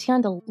 when did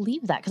Tianda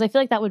leave that? Because I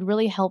feel like that would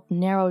really help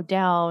narrow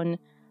down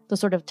the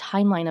sort of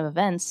timeline of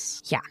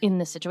events in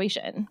this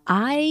situation.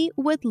 I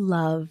would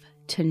love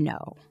to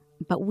know,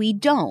 but we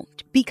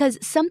don't, because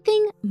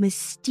something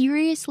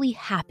mysteriously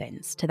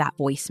happens to that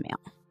voicemail.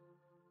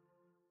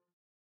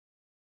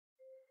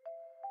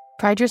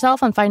 Pride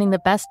yourself on finding the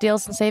best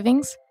deals and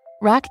savings?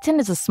 Rakuten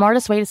is the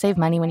smartest way to save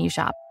money when you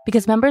shop,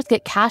 because members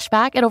get cash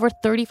back at over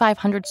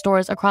 3,500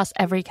 stores across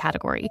every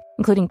category,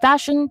 including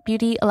fashion,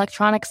 beauty,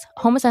 electronics,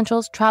 home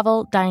essentials,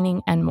 travel,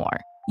 dining, and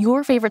more.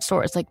 Your favorite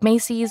stores like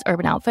Macy's,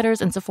 Urban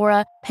Outfitters, and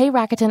Sephora pay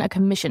Rakuten a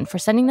commission for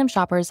sending them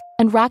shoppers,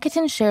 and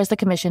Rakuten shares the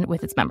commission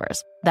with its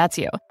members. That's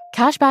you.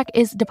 Cashback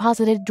is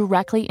deposited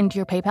directly into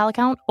your PayPal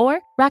account, or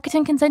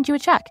Rakuten can send you a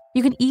check.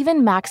 You can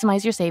even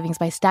maximize your savings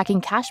by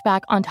stacking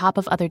cashback on top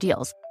of other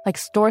deals, like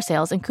store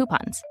sales and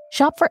coupons.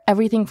 Shop for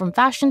everything from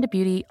fashion to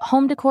beauty,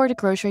 home decor to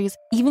groceries,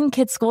 even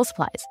kids' school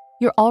supplies.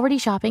 You're already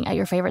shopping at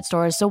your favorite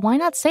stores, so why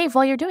not save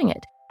while you're doing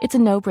it? It's a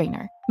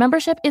no-brainer.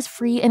 Membership is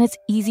free and it's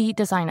easy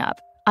to sign up.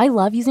 I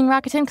love using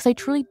Rakuten because I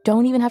truly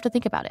don't even have to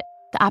think about it.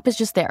 The app is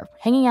just there,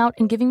 hanging out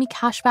and giving me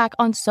cash back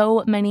on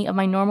so many of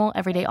my normal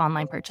everyday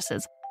online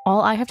purchases.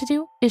 All I have to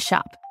do is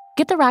shop.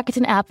 Get the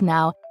Rakuten app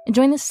now and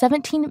join the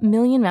 17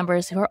 million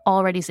members who are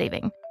already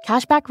saving.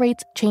 Cashback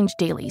rates change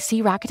daily.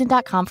 See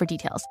Rakuten.com for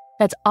details.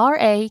 That's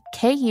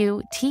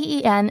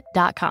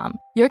RAKUTEN.com.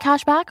 Your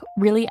cashback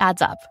really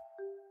adds up.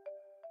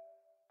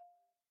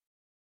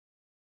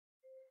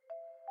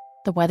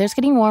 The weather's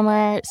getting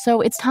warmer,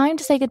 so it's time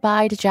to say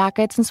goodbye to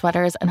jackets and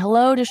sweaters and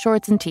hello to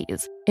shorts and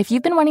tees. If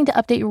you've been wanting to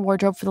update your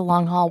wardrobe for the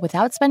long haul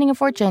without spending a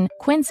fortune,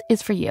 Quince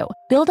is for you.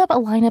 Build up a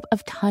lineup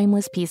of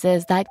timeless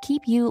pieces that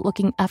keep you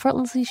looking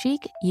effortlessly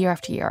chic year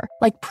after year.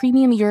 Like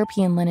premium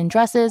European linen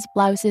dresses,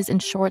 blouses,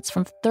 and shorts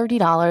from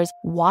 $30,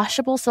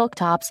 washable silk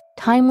tops,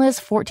 timeless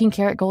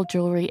 14-karat gold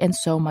jewelry, and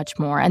so much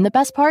more. And the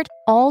best part?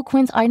 All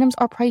Quince items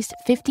are priced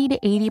 50 to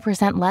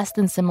 80% less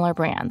than similar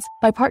brands.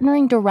 By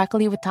partnering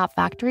directly with top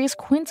factories,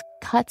 Quince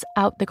cuts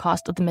out the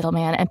cost of the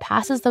middleman and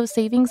passes those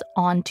savings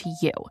on to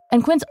you.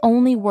 And Quince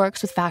only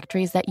works with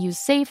factories that use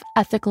safe,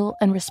 ethical,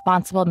 and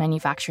responsible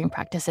manufacturing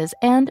practices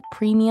and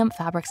premium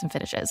fabrics and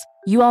finishes.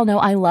 You all know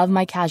I love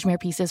my cashmere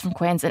pieces from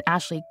Quince, and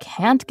Ashley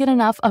can't get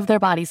enough of their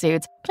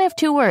bodysuits. But I have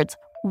two words: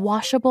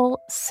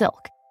 washable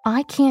silk.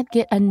 I can't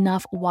get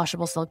enough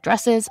washable silk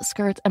dresses,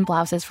 skirts, and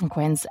blouses from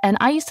Quince, and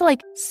I used to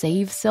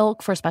save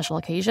silk for special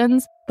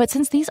occasions. But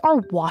since these are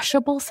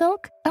washable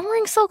silk, I'm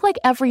wearing silk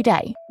every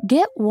day.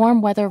 Get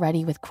warm weather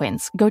ready with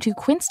Quince. Go to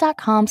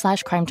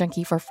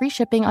quince.com/crimejunkie for free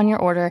shipping on your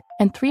order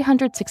and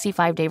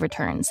 365-day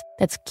returns.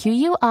 That's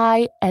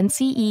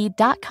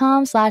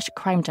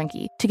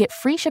QUINCE.com/crimejunkie to get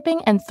free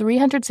shipping and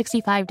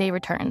 365-day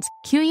returns.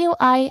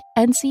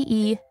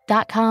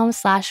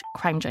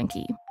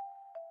 QUINCE.com/crimejunkie.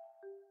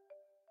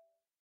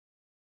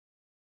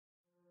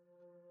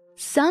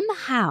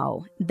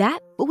 Somehow, that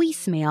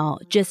voicemail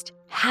just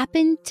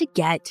happened to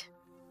get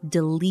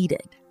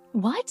deleted.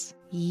 What?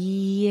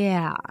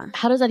 Yeah.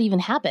 How does that even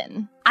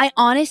happen? I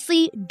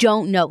honestly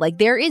don't know.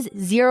 There is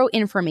zero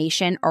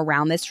information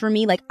around this for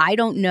me. I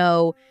don't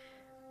know.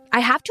 I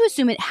have to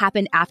assume it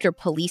happened after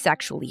police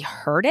actually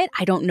heard it.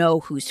 I don't know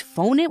whose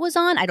phone it was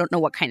on. I don't know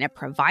what kind of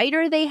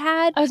provider they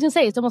had. I was going to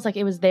say, it's almost like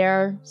it was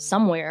there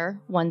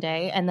somewhere one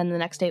day and then the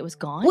next day it was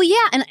gone. Well,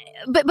 yeah.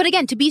 But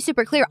again, to be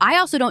super clear, I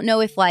also don't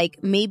know if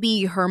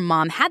maybe her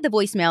mom had the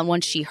voicemail and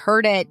once she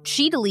heard it,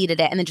 she deleted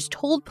it and then just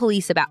told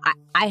police about it.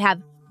 I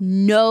have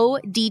no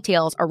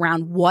details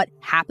around what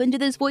happened to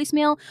this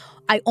voicemail.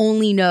 I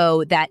only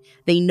know that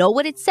they know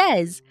what it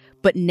says,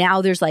 but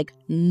now there's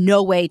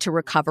no way to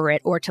recover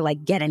it or to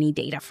get any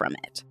data from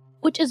it.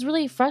 Which is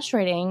really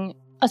frustrating,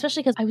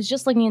 especially because I was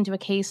just looking into a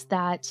case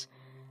that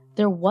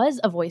there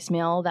was a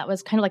voicemail that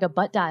was kind of like a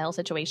butt dial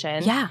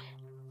situation. Yeah.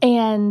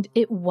 And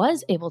it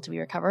was able to be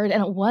recovered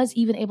and it was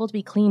even able to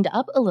be cleaned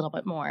up a little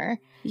bit more.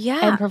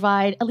 Yeah. And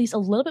provide at least a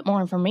little bit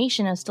more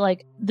information as to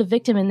the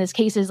victim in this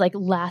case's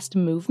last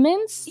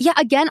movements. Yeah,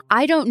 again,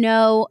 I don't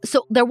know.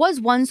 So there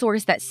was one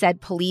source that said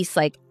police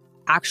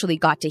actually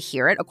got to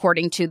hear it,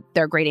 according to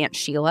their great aunt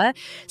Sheila.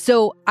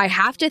 So I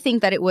have to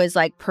think that it was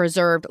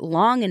preserved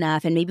long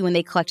enough. And maybe when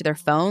they collected their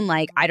phone,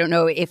 I don't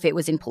know if it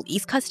was in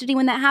police custody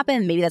when that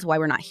happened. Maybe that's why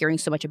we're not hearing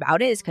so much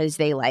about it, is because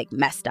they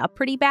messed up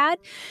pretty bad.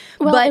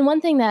 Well, and one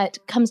thing that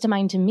comes to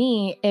mind to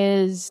me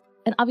is,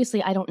 and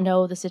obviously I don't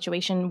know the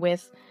situation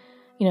with,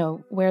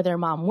 where their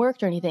mom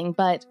worked or anything,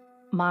 but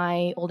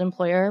my old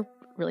employer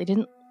really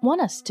didn't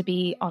want us to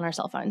be on our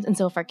cell phones. And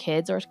so if our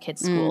kids or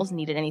kids' schools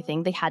needed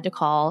anything, they had to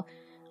call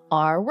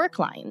our work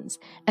lines.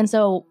 And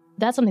so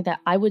that's something that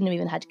I wouldn't have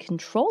even had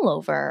control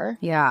over.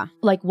 Yeah.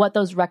 What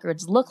those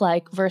records look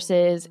like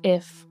versus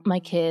if my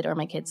kid or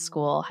my kid's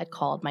school had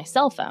called my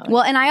cell phone.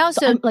 Well, and I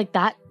also... So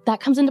that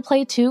comes into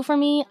play too for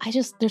me.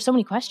 There's so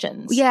many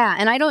questions. Yeah,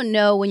 and I don't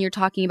know when you're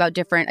talking about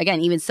different,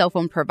 again, even cell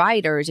phone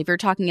providers, if you're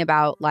talking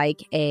about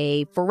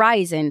a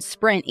Verizon,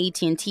 Sprint,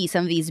 AT&T,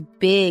 some of these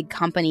big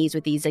companies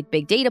with these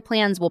big data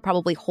plans will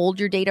probably hold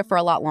your data for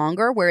a lot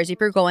longer. Whereas if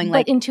you're going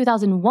But in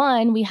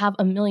 2001, we have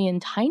a million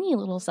tiny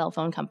little cell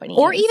phone companies.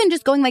 Or even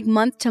just going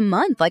month to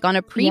month, on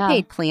a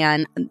prepaid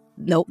plan.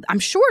 No, I'm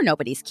sure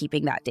nobody's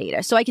keeping that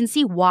data. So I can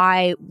see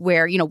why,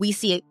 where, we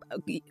see,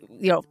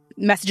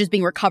 messages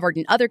being recovered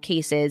in other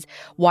cases,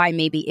 why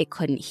maybe it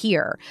couldn't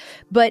hear.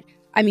 But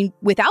I mean,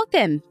 without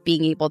them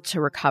being able to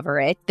recover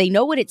it, they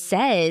know what it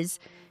says.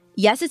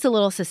 Yes, it's a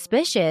little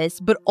suspicious,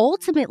 but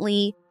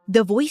ultimately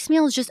the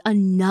voicemail is just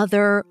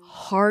another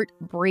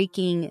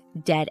heartbreaking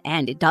dead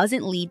end. It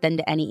doesn't lead them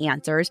to any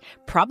answers,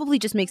 probably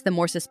just makes them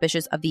more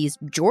suspicious of these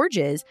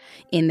Georges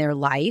in their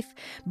life.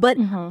 But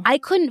I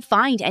couldn't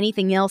find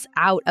anything else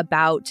out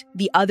about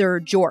the other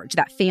George,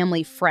 that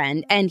family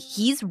friend. And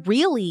he's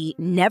really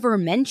never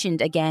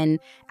mentioned again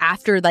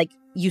after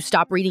you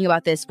stop reading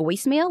about this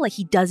voicemail.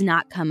 He does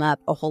not come up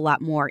a whole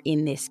lot more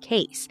in this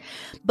case.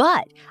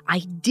 But I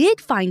did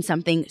find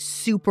something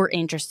super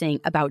interesting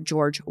about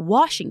George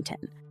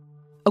Washington.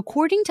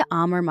 According to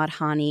Amr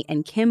Madhani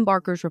and Kim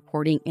Barker's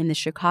reporting in the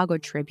Chicago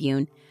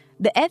Tribune,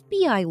 the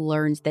FBI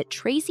learns that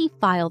Tracy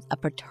filed a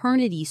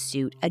paternity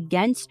suit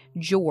against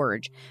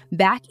George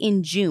back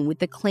in June with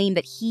the claim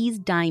that he's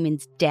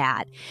Diamond's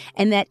dad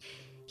and that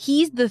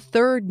he's the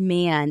third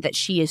man that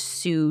she has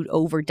sued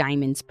over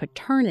Diamond's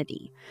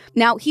paternity.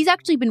 Now, he's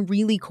actually been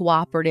really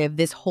cooperative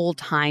this whole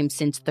time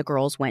since the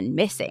girls went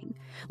missing.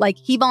 Like,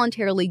 he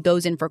voluntarily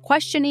goes in for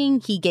questioning.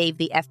 He gave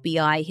the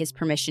FBI his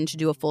permission to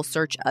do a full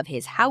search of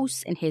his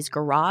house and his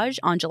garage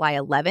on July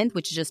 11th,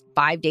 which is just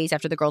 5 days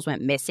after the girls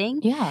went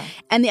missing. Yeah.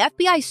 And the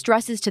FBI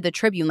stresses to the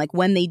Tribune, like,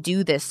 when they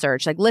do this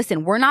search, like,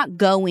 listen, we're not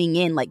going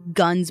in, like,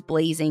 guns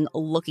blazing,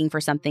 looking for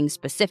something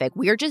specific.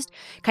 We are just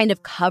kind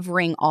of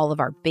covering all of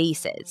our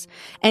bases.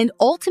 And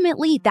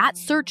ultimately, that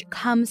search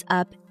comes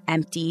up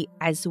empty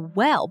as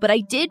well. But I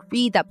did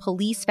read that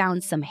police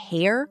found some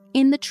hair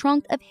in the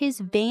trunk of his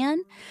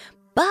van,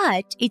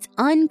 but it's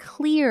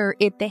unclear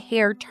if the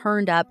hair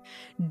turned up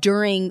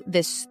during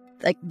this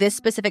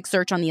specific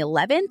search on the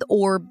 11th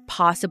or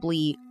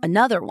possibly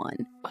another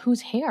one.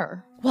 Whose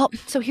hair? Well,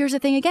 so here's the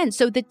thing again.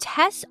 So the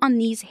tests on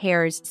these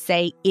hairs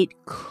say it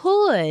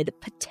could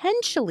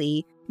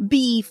potentially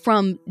be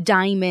from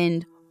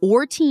Diamond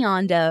or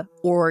Tianda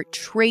or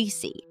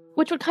Tracy.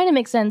 Which would kind of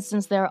make sense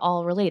since they're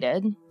all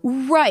related.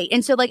 Right.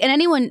 And so, like, and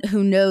anyone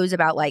who knows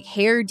about, like,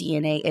 hair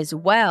DNA as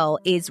well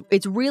it's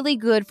really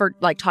good for,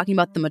 like, talking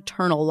about the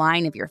maternal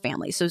line of your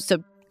family. So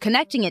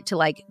connecting it to,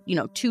 like, you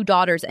know, 2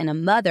 daughters and a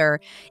mother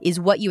is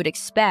what you would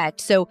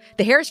expect. So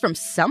the hair is from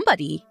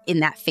somebody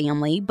in that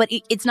family, but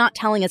it's not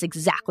telling us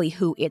exactly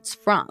who it's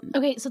from.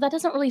 Okay, so that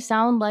doesn't really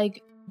sound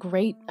like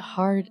great,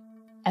 hard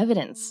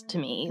evidence to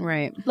me.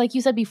 Right. Like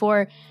you said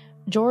before,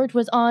 George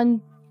was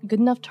on good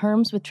enough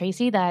terms with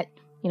Tracy that,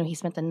 you know, he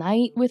spent the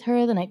night with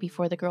her the night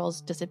before the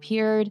girls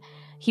disappeared.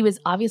 He was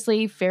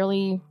obviously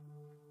fairly,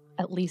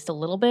 at least a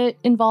little bit,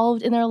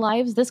 involved in their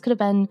lives. This could have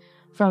been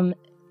from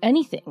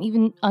anything,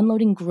 even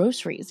unloading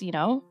groceries, you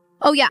know?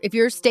 Oh, yeah. If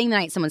you're staying the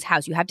night at someone's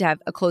house, you have to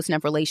have a close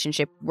enough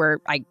relationship where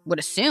I would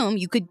assume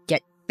you could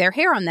get their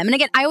hair on them. And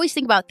again, I always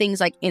think about things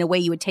like in a way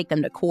you would take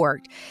them to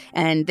court.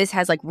 And this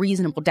has, like,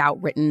 reasonable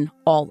doubt written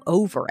all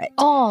over it.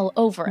 All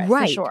over it,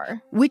 right. For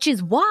sure. Which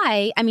is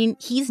why, I mean,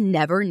 he's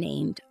never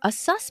named a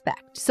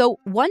suspect. So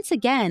once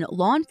again,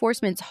 law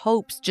enforcement's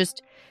hopes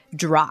just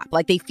drop.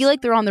 Like, they feel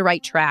like they're on the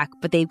right track,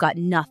 but they've got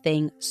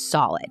nothing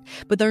solid.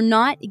 But they're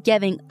not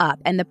giving up,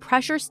 and the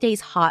pressure stays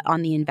hot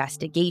on the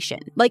investigation.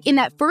 Like, in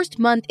that first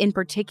month in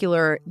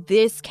particular,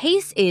 this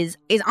case is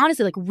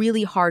honestly, like,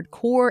 really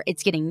hardcore.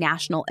 It's getting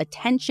national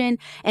attention.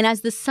 And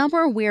as the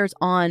summer wears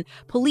on,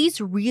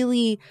 police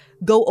really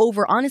go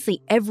over,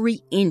 honestly, every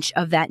inch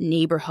of that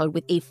neighborhood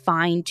with a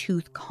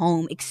fine-tooth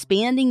comb,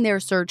 expanding their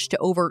search to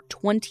over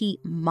 20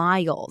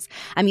 miles.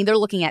 I mean, they're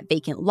looking at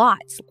vacant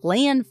lots,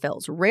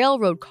 landfills,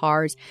 railroad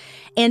cars,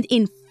 and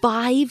in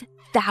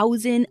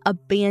 5,000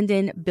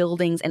 abandoned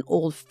buildings and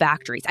old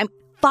factories.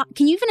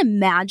 Can you even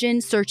imagine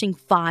searching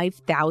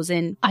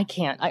 5,000? I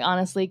can't. I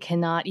honestly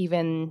cannot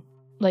even,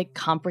 like,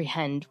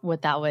 comprehend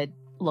what that would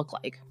look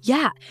like.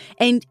 Yeah.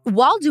 And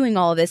while doing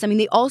all of this, I mean,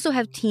 they also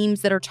have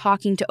teams that are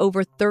talking to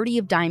over 30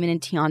 of Diamond and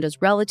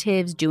Tianda's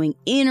relatives, doing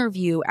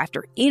interview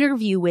after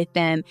interview with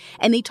them.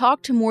 And they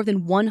talk to more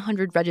than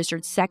 100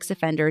 registered sex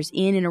offenders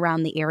in and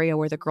around the area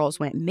where the girls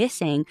went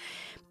missing.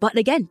 But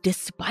again,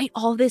 despite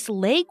all this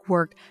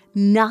legwork,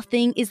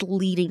 nothing is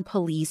leading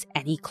police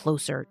any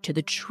closer to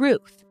the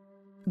truth.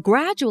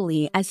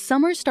 Gradually, as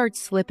summer starts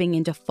slipping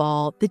into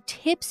fall, the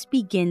tips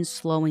begin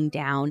slowing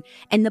down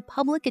and the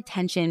public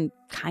attention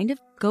kind of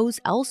goes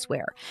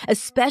elsewhere,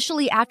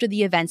 especially after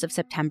the events of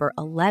September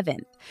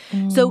 11th.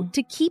 So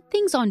to keep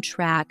things on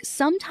track,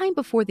 sometime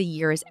before the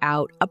year is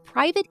out, a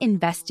private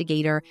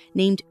investigator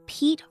named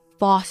Pete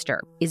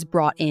Foster is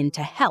brought in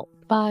to help.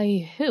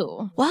 By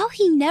who? Well,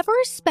 he never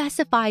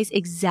specifies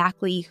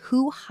exactly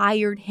who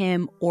hired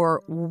him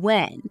or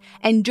when.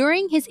 And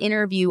during his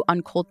interview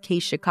on Cold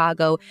Case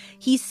Chicago,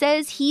 he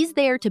says he's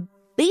there to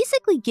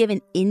basically give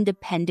an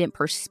independent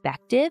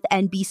perspective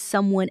and be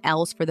someone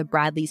else for the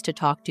Bradleys to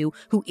talk to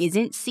who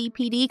isn't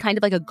CPD, kind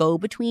of like a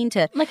go-between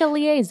to... Like a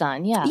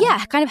liaison, yeah.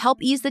 Yeah, kind of help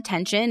ease the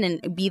tension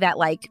and be that,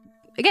 like,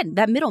 again,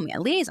 that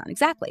middleman, liaison,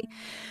 exactly.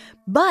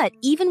 But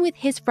even with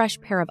his fresh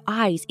pair of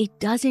eyes, it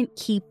doesn't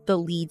keep the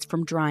leads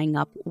from drying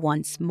up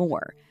once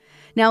more.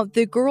 Now,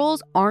 the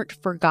girls aren't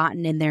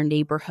forgotten in their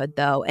neighborhood,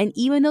 though, and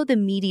even though the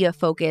media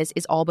focus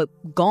is all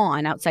but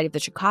gone outside of the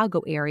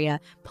Chicago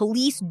area,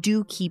 police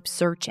do keep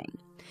searching.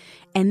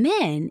 And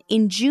then,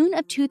 in June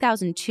of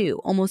 2002,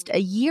 almost a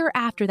year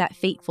after that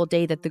fateful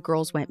day that the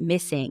girls went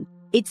missing,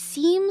 it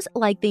seems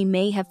like they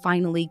may have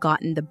finally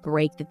gotten the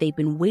break that they've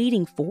been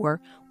waiting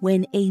for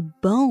when a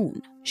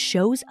bone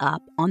shows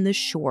up on the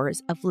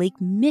shores of Lake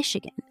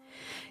Michigan.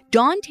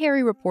 Dawn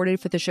Terry reported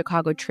for the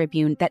Chicago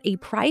Tribune that a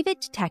private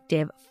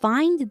detective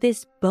finds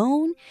this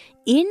bone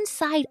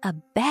inside a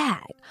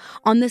bag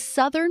on the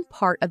southern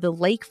part of the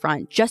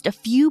lakefront, just a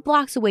few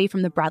blocks away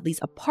from the Bradleys'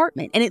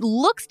 apartment. And it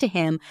looks to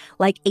him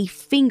like a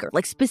finger,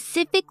 like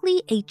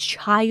specifically a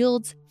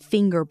child's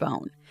finger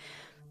bone.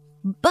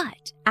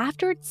 But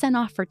after it's sent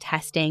off for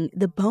testing,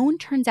 the bone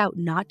turns out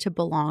not to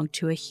belong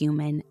to a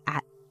human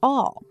at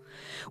all,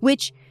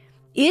 which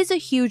is a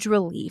huge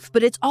relief,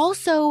 but it's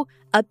also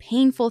a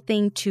painful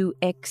thing to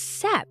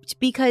accept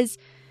because,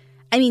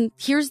 I mean,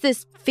 here's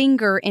this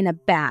finger in a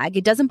bag.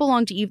 It doesn't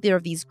belong to either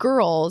of these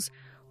girls,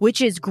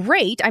 which is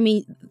great. I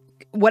mean,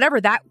 whatever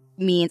that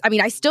means. I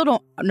mean, I still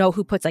don't know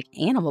who puts like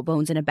animal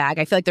bones in a bag.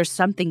 I feel like there's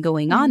something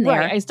going on there.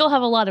 Right. I still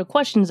have a lot of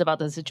questions about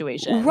the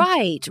situation.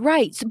 Right.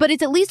 But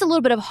it's at least a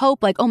little bit of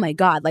hope, like, oh my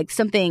God, like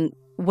something,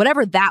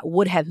 whatever that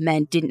would have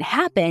meant didn't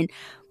happen.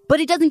 But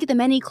it doesn't get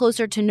them any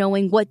closer to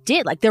knowing what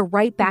did. Like, they're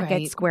right back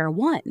at square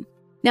one.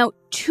 Now,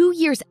 2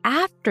 years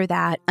after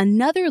that,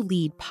 another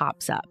lead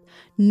pops up,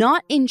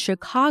 not in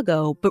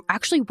Chicago, but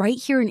actually right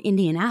here in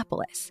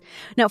Indianapolis.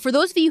 Now, for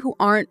those of you who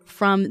aren't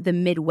from the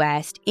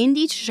Midwest,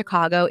 Indy to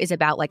Chicago is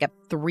about like a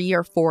 3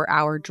 or 4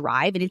 hour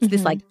drive. And it's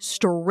this like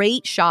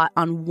straight shot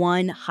on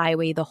one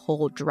highway the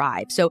whole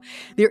drive. So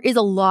there is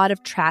a lot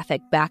of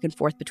traffic back and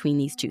forth between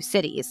these two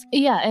cities.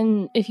 Yeah.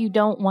 And if you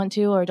don't want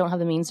to or don't have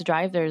the means to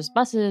drive, there's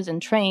buses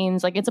and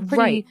trains. Like, it's a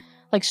pretty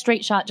like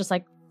straight shot, just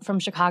like from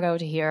Chicago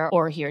to here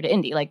or here to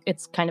Indy. Like,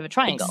 it's kind of a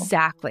triangle.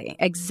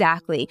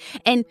 Exactly.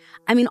 And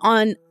I mean,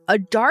 on a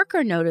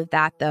darker note of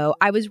that, though,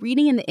 I was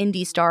reading in the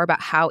Indy Star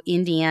about how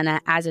Indiana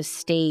as a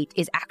state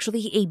is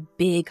actually a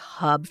big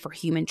hub for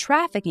human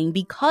trafficking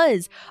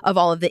because of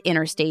all of the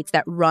interstates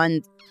that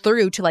run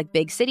through to like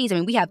big cities. I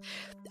mean, we have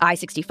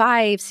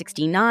I-65,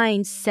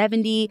 69,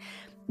 70.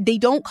 They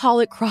don't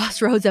call it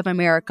Crossroads of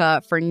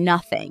America for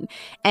nothing.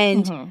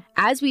 And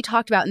as we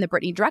talked about in the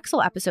Brittany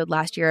Drexel episode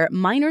last year,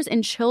 minors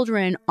and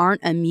children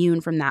aren't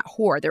immune from that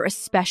horror. They're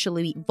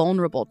especially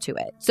vulnerable to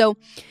it. So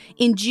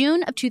in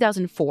June of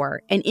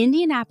 2004, an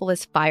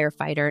Indianapolis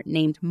firefighter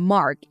named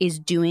Mark is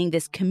doing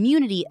this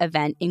community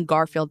event in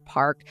Garfield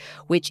Park,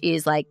 which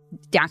is like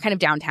kind of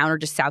downtown or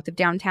just south of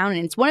downtown.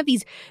 And it's one of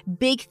these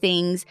big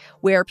things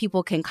where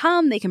people can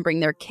come, they can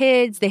bring their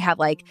kids, they have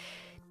like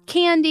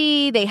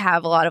candy, they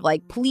have a lot of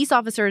like police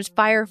officers,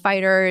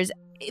 firefighters.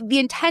 The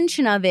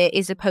intention of it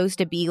is supposed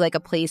to be like a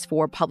place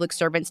for public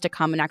servants to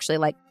come and actually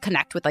like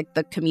connect with like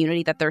the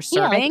community that they're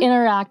serving. Yeah, like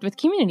interact with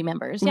community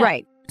members. Yeah.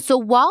 Right. So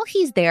while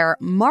he's there,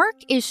 Mark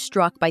is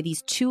struck by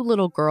these two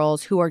little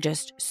girls who are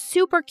just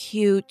super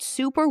cute,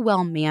 super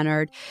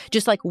well-mannered,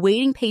 just like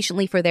waiting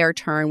patiently for their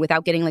turn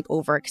without getting like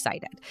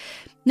overexcited.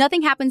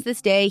 Nothing happens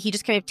this day. He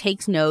just kind of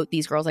takes note.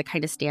 These girls like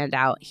kind of stand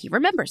out. He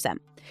remembers them.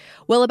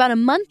 Well, about a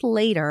month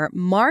later,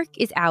 Mark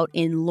is out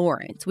in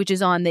Lawrence, which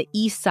is on the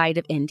east side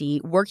of Indy,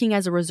 working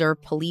as a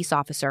reserve police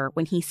officer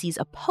when he sees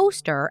a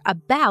poster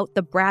about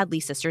the Bradley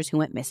sisters who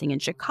went missing in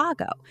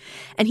Chicago.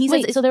 And he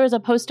says, so there was a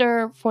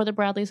poster for the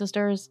Bradley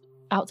sisters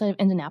outside of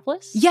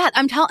Indianapolis? Yeah,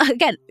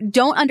 again,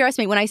 don't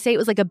underestimate when I say it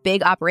was like a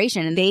big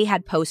operation, and they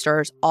had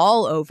posters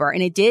all over.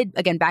 And it did,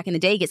 again, back in the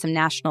day, get some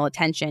national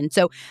attention.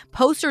 So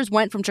posters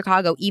went from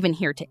Chicago even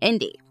here to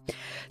Indy.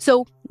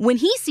 So when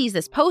he sees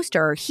this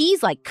poster,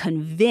 he's like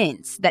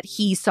convinced that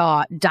he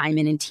saw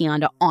Diamond and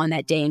Tianda on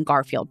that day in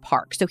Garfield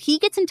Park. So he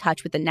gets in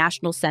touch with the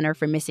National Center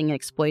for Missing and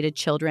Exploited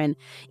Children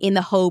in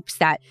the hopes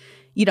that,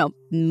 you know,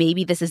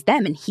 maybe this is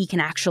them and he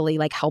can actually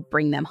like help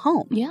bring them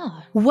home.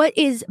 Yeah. What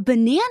is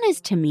bananas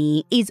to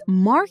me is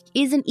Mark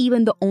isn't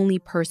even the only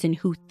person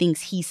who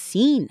thinks he's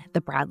seen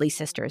the Bradley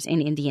sisters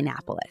in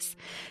Indianapolis.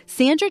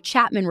 Sandra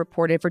Chapman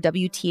reported for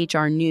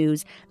WTHR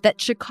News that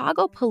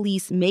Chicago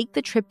police make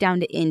the trip down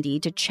to Indy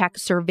to check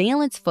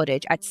surveillance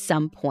footage at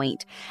some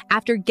point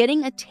after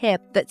getting a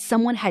tip that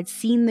someone had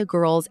seen the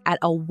girls at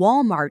a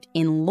Walmart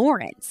in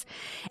Lawrence.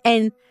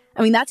 And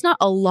I mean, that's not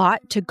a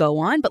lot to go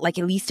on, but like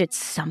at least it's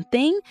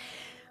something.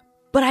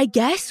 But I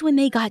guess when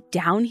they got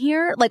down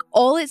here, like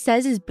all it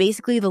says is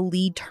basically the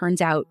lead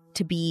turns out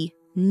to be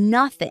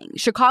nothing.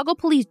 Chicago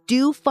police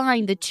do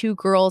find the two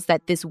girls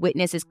that this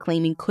witness is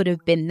claiming could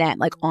have been them,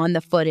 like on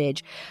the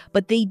footage,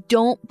 but they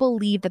don't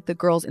believe that the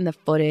girls in the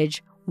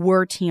footage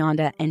were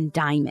Tianda and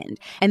Diamond.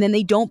 And then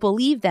they don't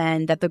believe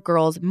then that the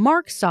girls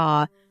Mark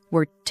saw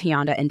were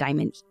Tianda and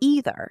Diamond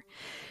either.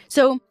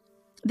 So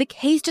the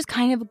case just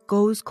kind of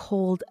goes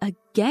cold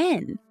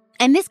again.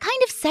 And this kind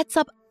of sets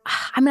up,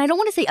 I mean, I don't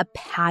want to say a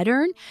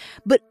pattern,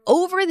 but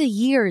over the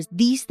years,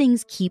 these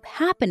things keep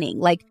happening.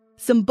 Like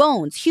some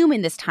bones,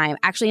 human this time,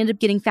 actually ended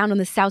up getting found on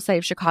the south side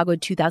of Chicago in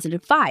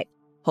 2005.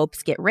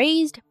 Hopes get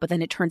raised, but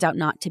then it turns out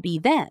not to be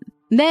them.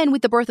 Then,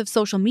 with the birth of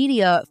social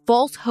media,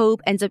 false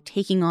hope ends up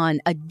taking on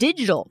a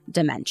digital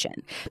dimension.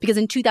 Because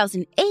in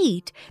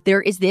 2008,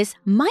 there is this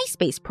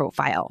MySpace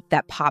profile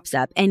that pops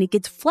up, and it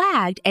gets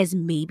flagged as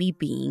maybe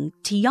being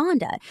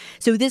Tianda.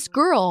 So this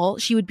girl,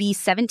 she would be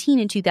 17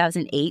 in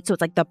 2008, so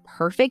it's like the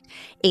perfect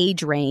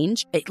age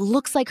range. It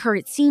looks like her,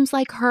 it seems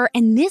like her,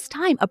 and this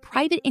time, a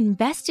private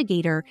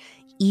investigator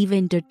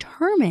even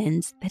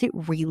determines that it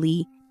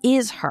really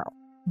is her.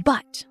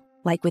 But,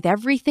 like with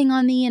everything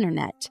on the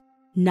internet,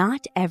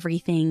 not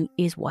everything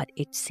is what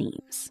it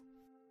seems.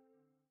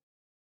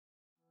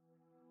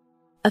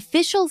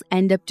 Officials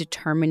end up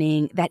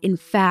determining that, in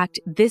fact,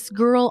 this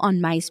girl on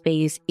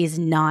MySpace is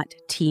not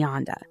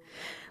Tianda.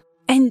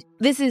 And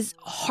this is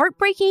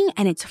heartbreaking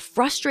and it's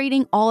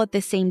frustrating all at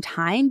the same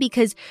time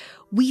because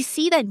we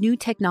see that new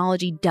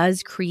technology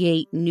does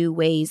create new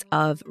ways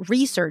of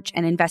research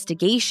and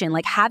investigation.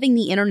 Like having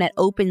the internet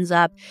opens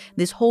up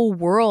this whole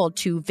world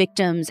to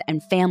victims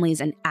and families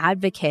and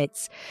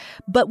advocates.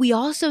 But we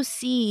also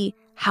see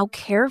how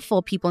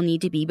careful people need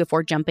to be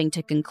before jumping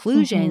to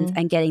conclusions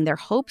and getting their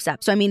hopes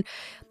up. So, I mean,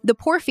 the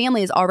poor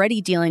family is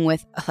already dealing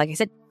with, like I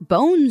said,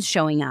 bones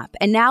showing up.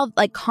 And now,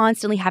 like,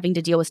 constantly having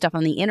to deal with stuff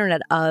on the internet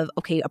of,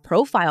 okay, a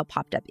profile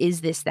popped up. Is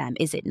this them?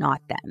 Is it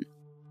not them?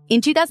 In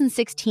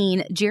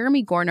 2016,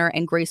 Jeremy Gorner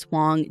and Grace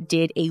Wong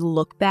did a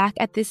look back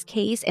at this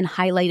case and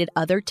highlighted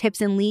other tips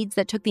and leads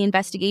that took the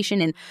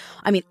investigation. And,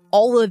 I mean,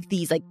 all of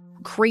these, like,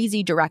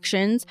 crazy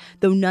directions,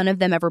 though none of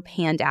them ever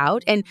panned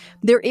out. And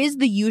there is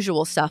the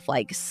usual stuff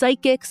like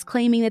psychics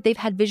claiming that they've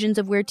had visions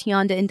of where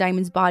Tianda and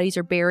Diamond's bodies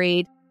are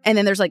buried. And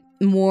then there's like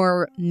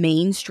more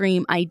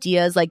mainstream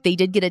ideas. Like they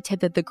did get a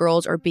tip that the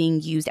girls are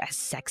being used as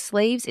sex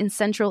slaves in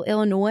central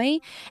Illinois.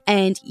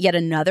 And yet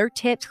another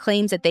tip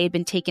claims that they had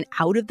been taken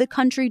out of the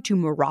country to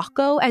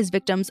Morocco as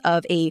victims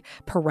of a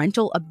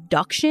parental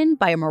abduction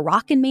by a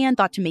Moroccan man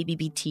thought to maybe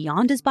be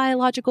Tianda's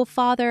biological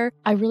father.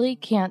 I really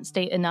can't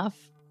state enough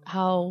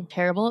how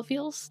terrible it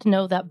feels to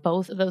know that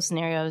both of those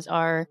scenarios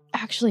are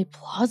actually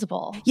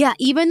plausible. Yeah,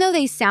 even though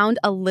they sound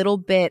a little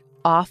bit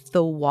off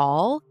the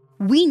wall,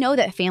 we know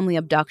that family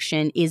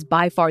abduction is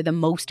by far the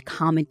most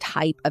common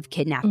type of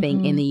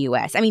kidnapping in the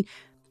U.S. I mean,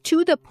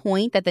 to the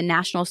point that the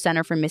National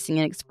Center for Missing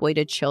and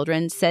Exploited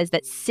Children says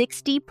that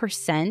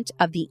 60%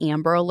 of the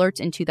Amber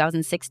Alerts in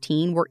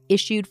 2016 were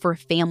issued for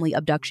family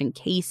abduction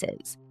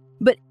cases.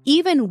 But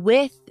even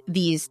with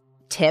these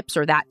tips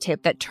or that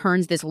tip that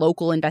turns this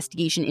local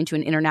investigation into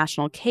an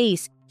international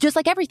case, just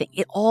like everything,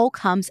 it all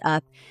comes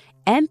up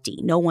empty.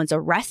 No one's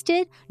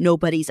arrested.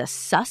 Nobody's a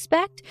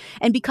suspect.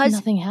 And because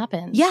nothing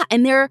happens. Yeah.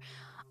 And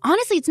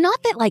honestly, it's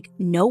not that like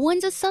no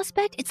one's a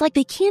suspect. It's like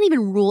they can't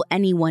even rule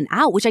anyone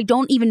out, which I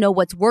don't even know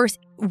what's worse.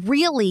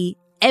 Really,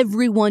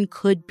 everyone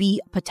could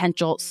be a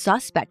potential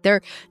suspect.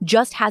 There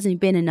just hasn't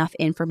been enough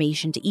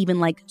information to even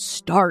like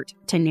start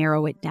to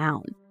narrow it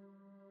down.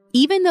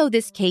 Even though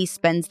this case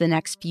spends the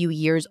next few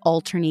years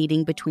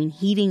alternating between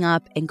heating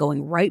up and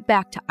going right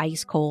back to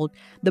ice cold,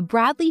 the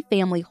Bradley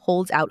family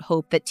holds out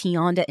hope that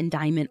Tianda and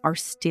Diamond are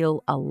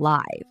still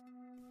alive.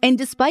 And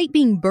despite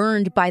being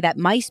burned by that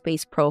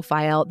MySpace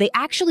profile, they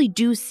actually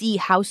do see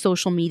how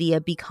social media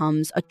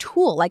becomes a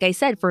tool, like I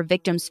said, for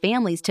victims'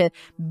 families to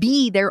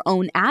be their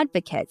own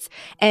advocates.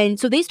 And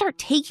so they start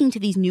taking to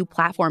these new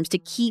platforms to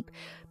keep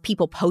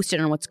people posted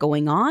on what's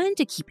going on,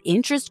 to keep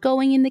interest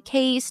going in the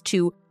case,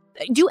 to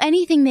do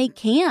anything they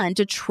can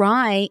to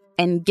try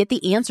and get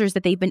the answers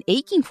that they've been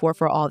aching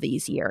for all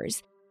these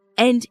years.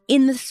 And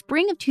in the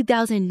spring of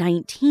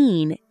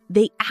 2019,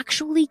 they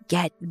actually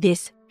get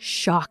this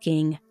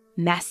shocking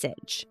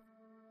message.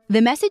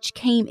 The message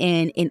came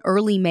in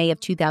early May of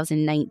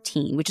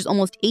 2019, which is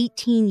almost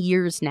 18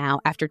 years now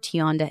after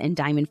Tianda and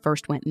Diamond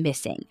first went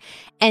missing.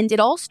 And it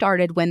all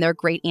started when their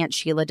great aunt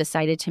Sheila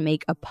decided to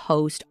make a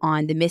post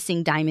on the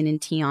Missing Diamond and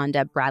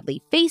Tianda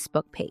Bradley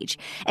Facebook page.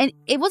 And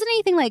it wasn't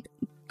anything like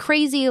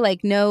crazy,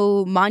 like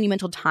no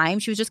monumental time.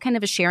 She was just kind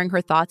of sharing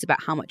her thoughts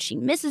about how much she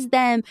misses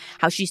them,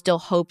 how she still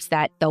hopes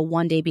that they'll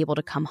one day be able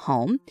to come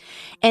home.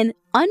 And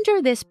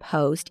under this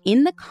post,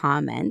 in the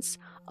comments,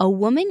 a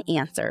woman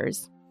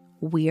answers,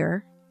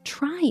 "We're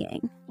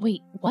trying."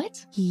 Wait,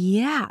 what?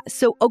 Yeah.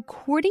 So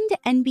according to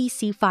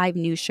NBC5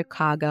 News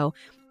Chicago,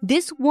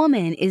 this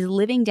woman is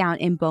living down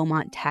in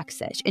Beaumont,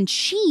 Texas, and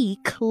she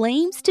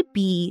claims to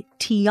be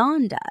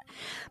Tianda.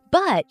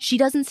 But she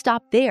doesn't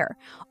stop there.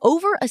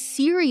 Over a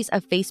series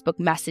of Facebook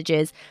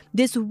messages,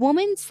 this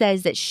woman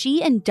says that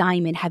she and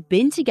Diamond have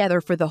been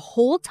together for the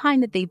whole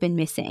time that they've been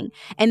missing,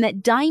 and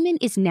that Diamond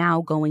is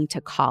now going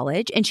to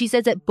college. And she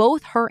says that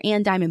both her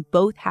and Diamond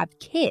both have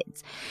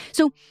kids.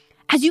 So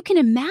as you can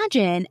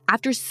imagine,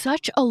 after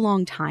such a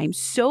long time,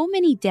 so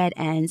many dead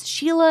ends,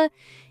 Sheila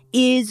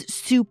is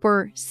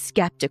super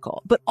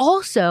skeptical. But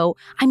also,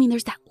 I mean,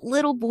 there's that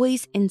little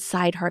voice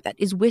inside her that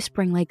is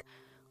whispering like,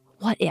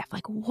 what if?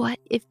 Like, what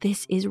if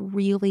this is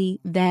really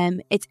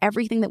them? It's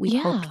everything that we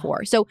hoped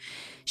for. So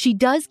she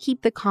does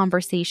keep the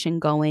conversation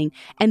going,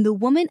 and the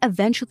woman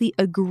eventually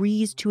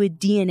agrees to a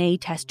DNA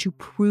test to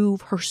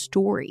prove her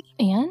story.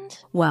 And?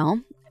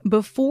 Well,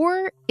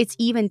 before it's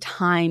even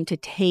time to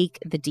take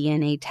the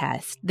DNA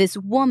test, this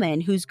woman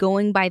who's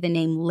going by the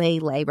name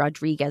Lele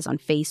Rodriguez on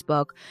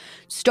Facebook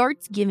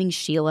starts giving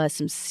Sheila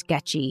some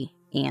sketchy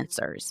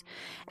answers.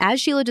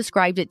 As Sheila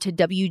described it to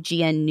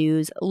WGN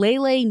News,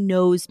 Lele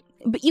knows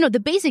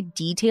the basic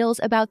details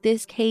about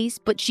this case,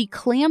 but she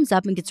clams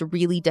up and gets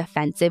really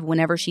defensive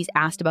whenever she's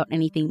asked about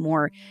anything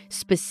more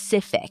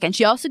specific. And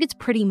she also gets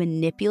pretty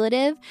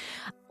manipulative.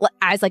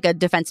 as like a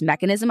defense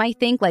mechanism, I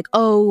think, like,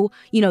 oh,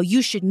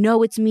 you should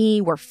know it's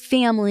me. We're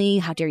family.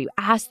 How dare you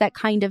ask that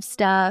kind of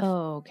stuff?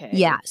 Oh, okay.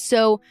 Yeah.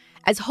 So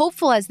as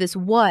hopeful as this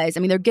was,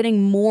 they're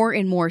getting more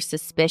and more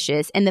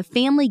suspicious, and the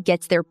family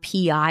gets their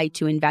PI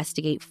to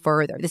investigate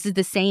further. This is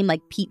the same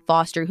like Pete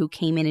Foster who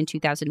came in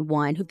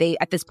 2001, who they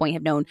at this point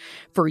have known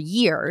for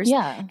years.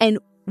 Yeah. And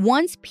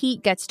once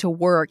Pete gets to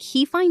work,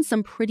 he finds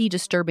some pretty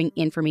disturbing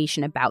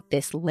information about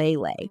this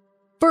Lele.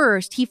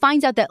 First, he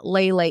finds out that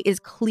Lele is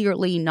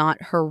clearly not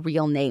her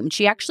real name.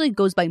 She actually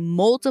goes by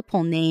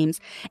multiple names,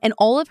 and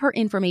all of her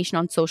information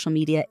on social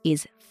media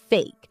is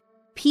fake.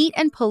 Pete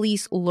and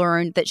police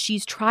learned that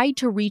she's tried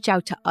to reach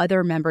out to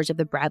other members of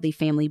the Bradley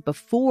family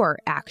before,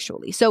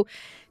 actually. So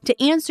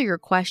to answer your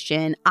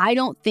question, I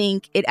don't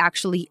think it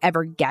actually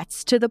ever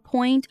gets to the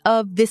point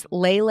of this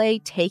Lele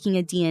taking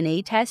a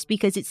DNA test,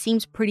 because it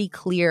seems pretty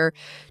clear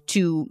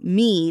to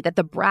me that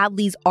the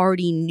Bradleys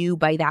already knew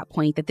by that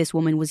point that this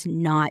woman was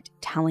not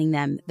telling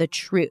them the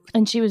truth.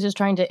 And she was just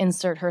trying to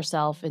insert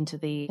herself into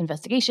the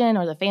investigation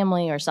or the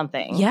family or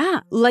something. Yeah,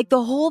 like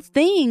the whole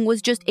thing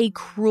was just a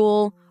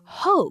cruel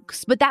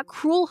hoax. But that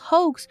cruel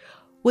hoax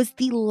was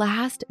the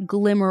last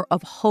glimmer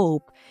of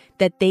hope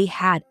that they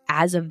had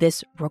as of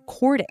this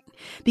recording.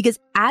 Because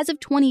as of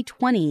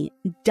 2020,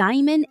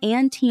 Diamond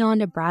and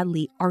Tianda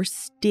Bradley are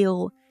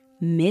still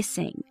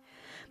missing.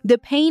 The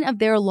pain of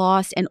their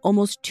loss and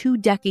almost 2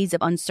 decades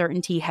of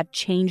uncertainty have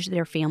changed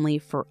their family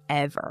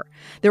forever.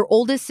 Their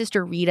oldest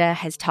sister, Rita,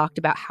 has talked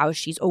about how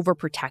she's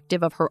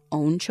overprotective of her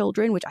own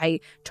children, which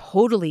I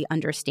totally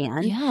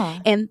understand. Yeah.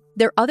 And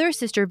their other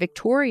sister,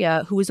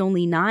 Victoria, who was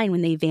only 9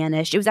 when they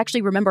vanished, it was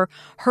actually, remember,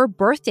 her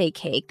birthday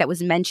cake that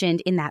was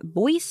mentioned in that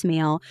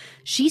voicemail.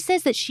 She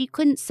says that she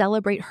couldn't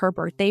celebrate her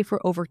birthday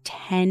for over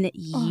 10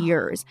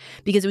 years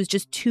because it was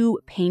just too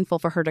painful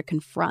for her to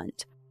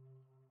confront.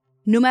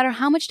 No matter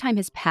how much time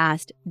has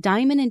passed,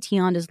 Diamond and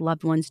Tianda's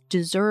loved ones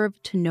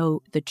deserve to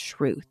know the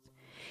truth.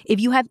 If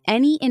you have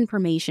any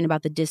information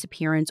about the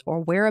disappearance or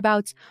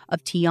whereabouts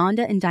of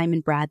Tianda and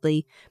Diamond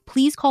Bradley,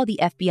 please call the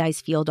FBI's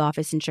field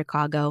office in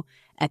Chicago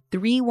at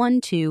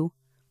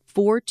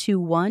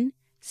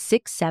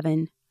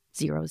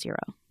 312-421-6700.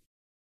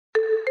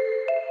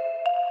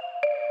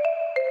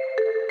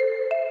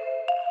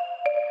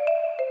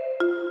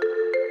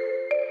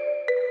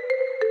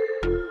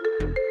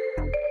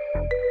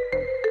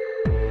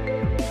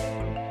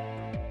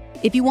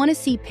 If you want to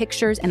see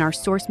pictures and our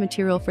source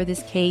material for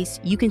this case,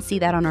 you can see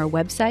that on our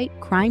website,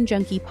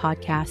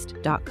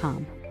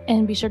 crimejunkiepodcast.com.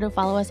 And be sure to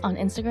follow us on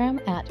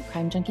Instagram at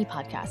Crime Junkie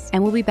Podcast.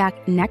 And we'll be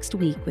back next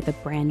week with a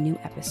brand new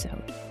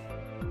episode.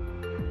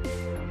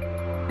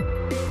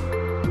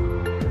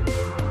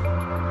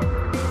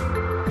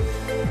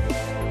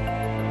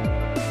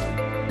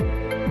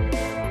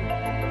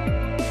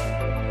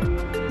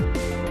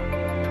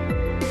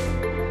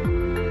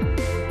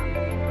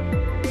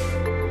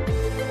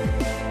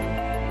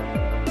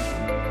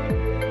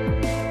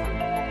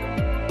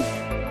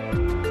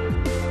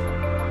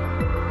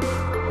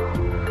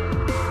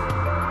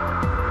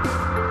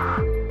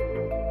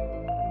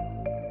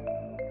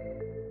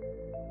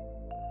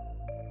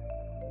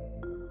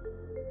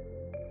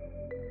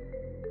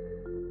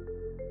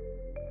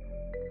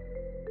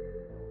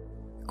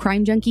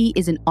 Crime Junkie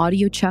is an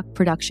Audio Chuck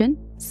production.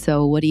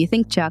 So what do you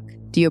think, Chuck?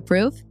 Do you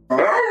approve?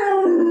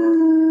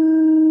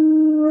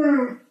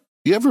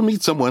 You ever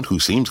meet someone who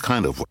seems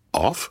kind of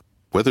off?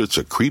 Whether it's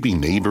a creepy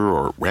neighbor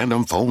or a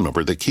random phone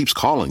number that keeps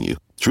calling you,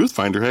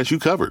 Truthfinder has you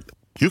covered.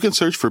 You can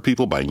search for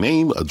people by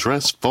name,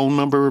 address, phone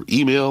number,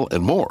 email,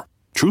 and more.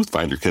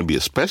 Truthfinder can be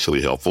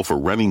especially helpful for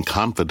running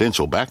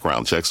confidential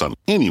background checks on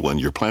anyone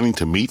you're planning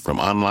to meet from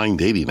online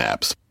dating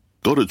apps.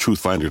 Go to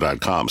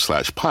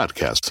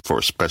truthfinder.com/podcasts for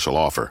a special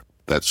offer.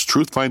 That's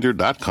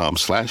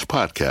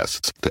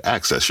truthfinder.com/podcasts to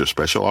access your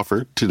special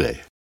offer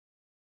today.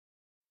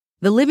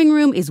 The living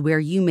room is where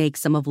you make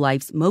some of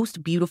life's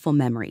most beautiful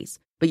memories,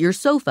 but your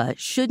sofa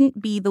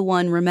shouldn't be the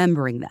one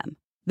remembering them.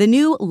 The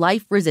new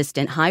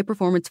life-resistant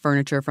high-performance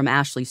furniture from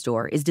Ashley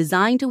Store is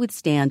designed to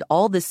withstand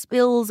all the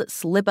spills,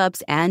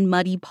 slip-ups, and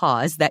muddy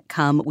paws that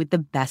come with the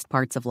best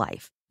parts of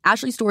life.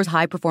 Ashley Store's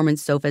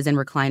high-performance sofas and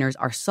recliners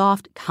are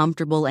soft,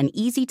 comfortable, and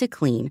easy to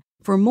clean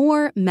for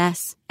more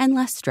mess and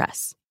less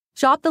stress.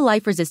 Shop the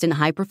life-resistant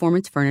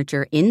high-performance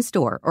furniture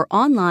in-store or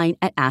online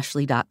at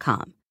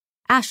ashley.com.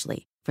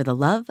 Ashley, for the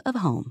love of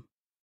home.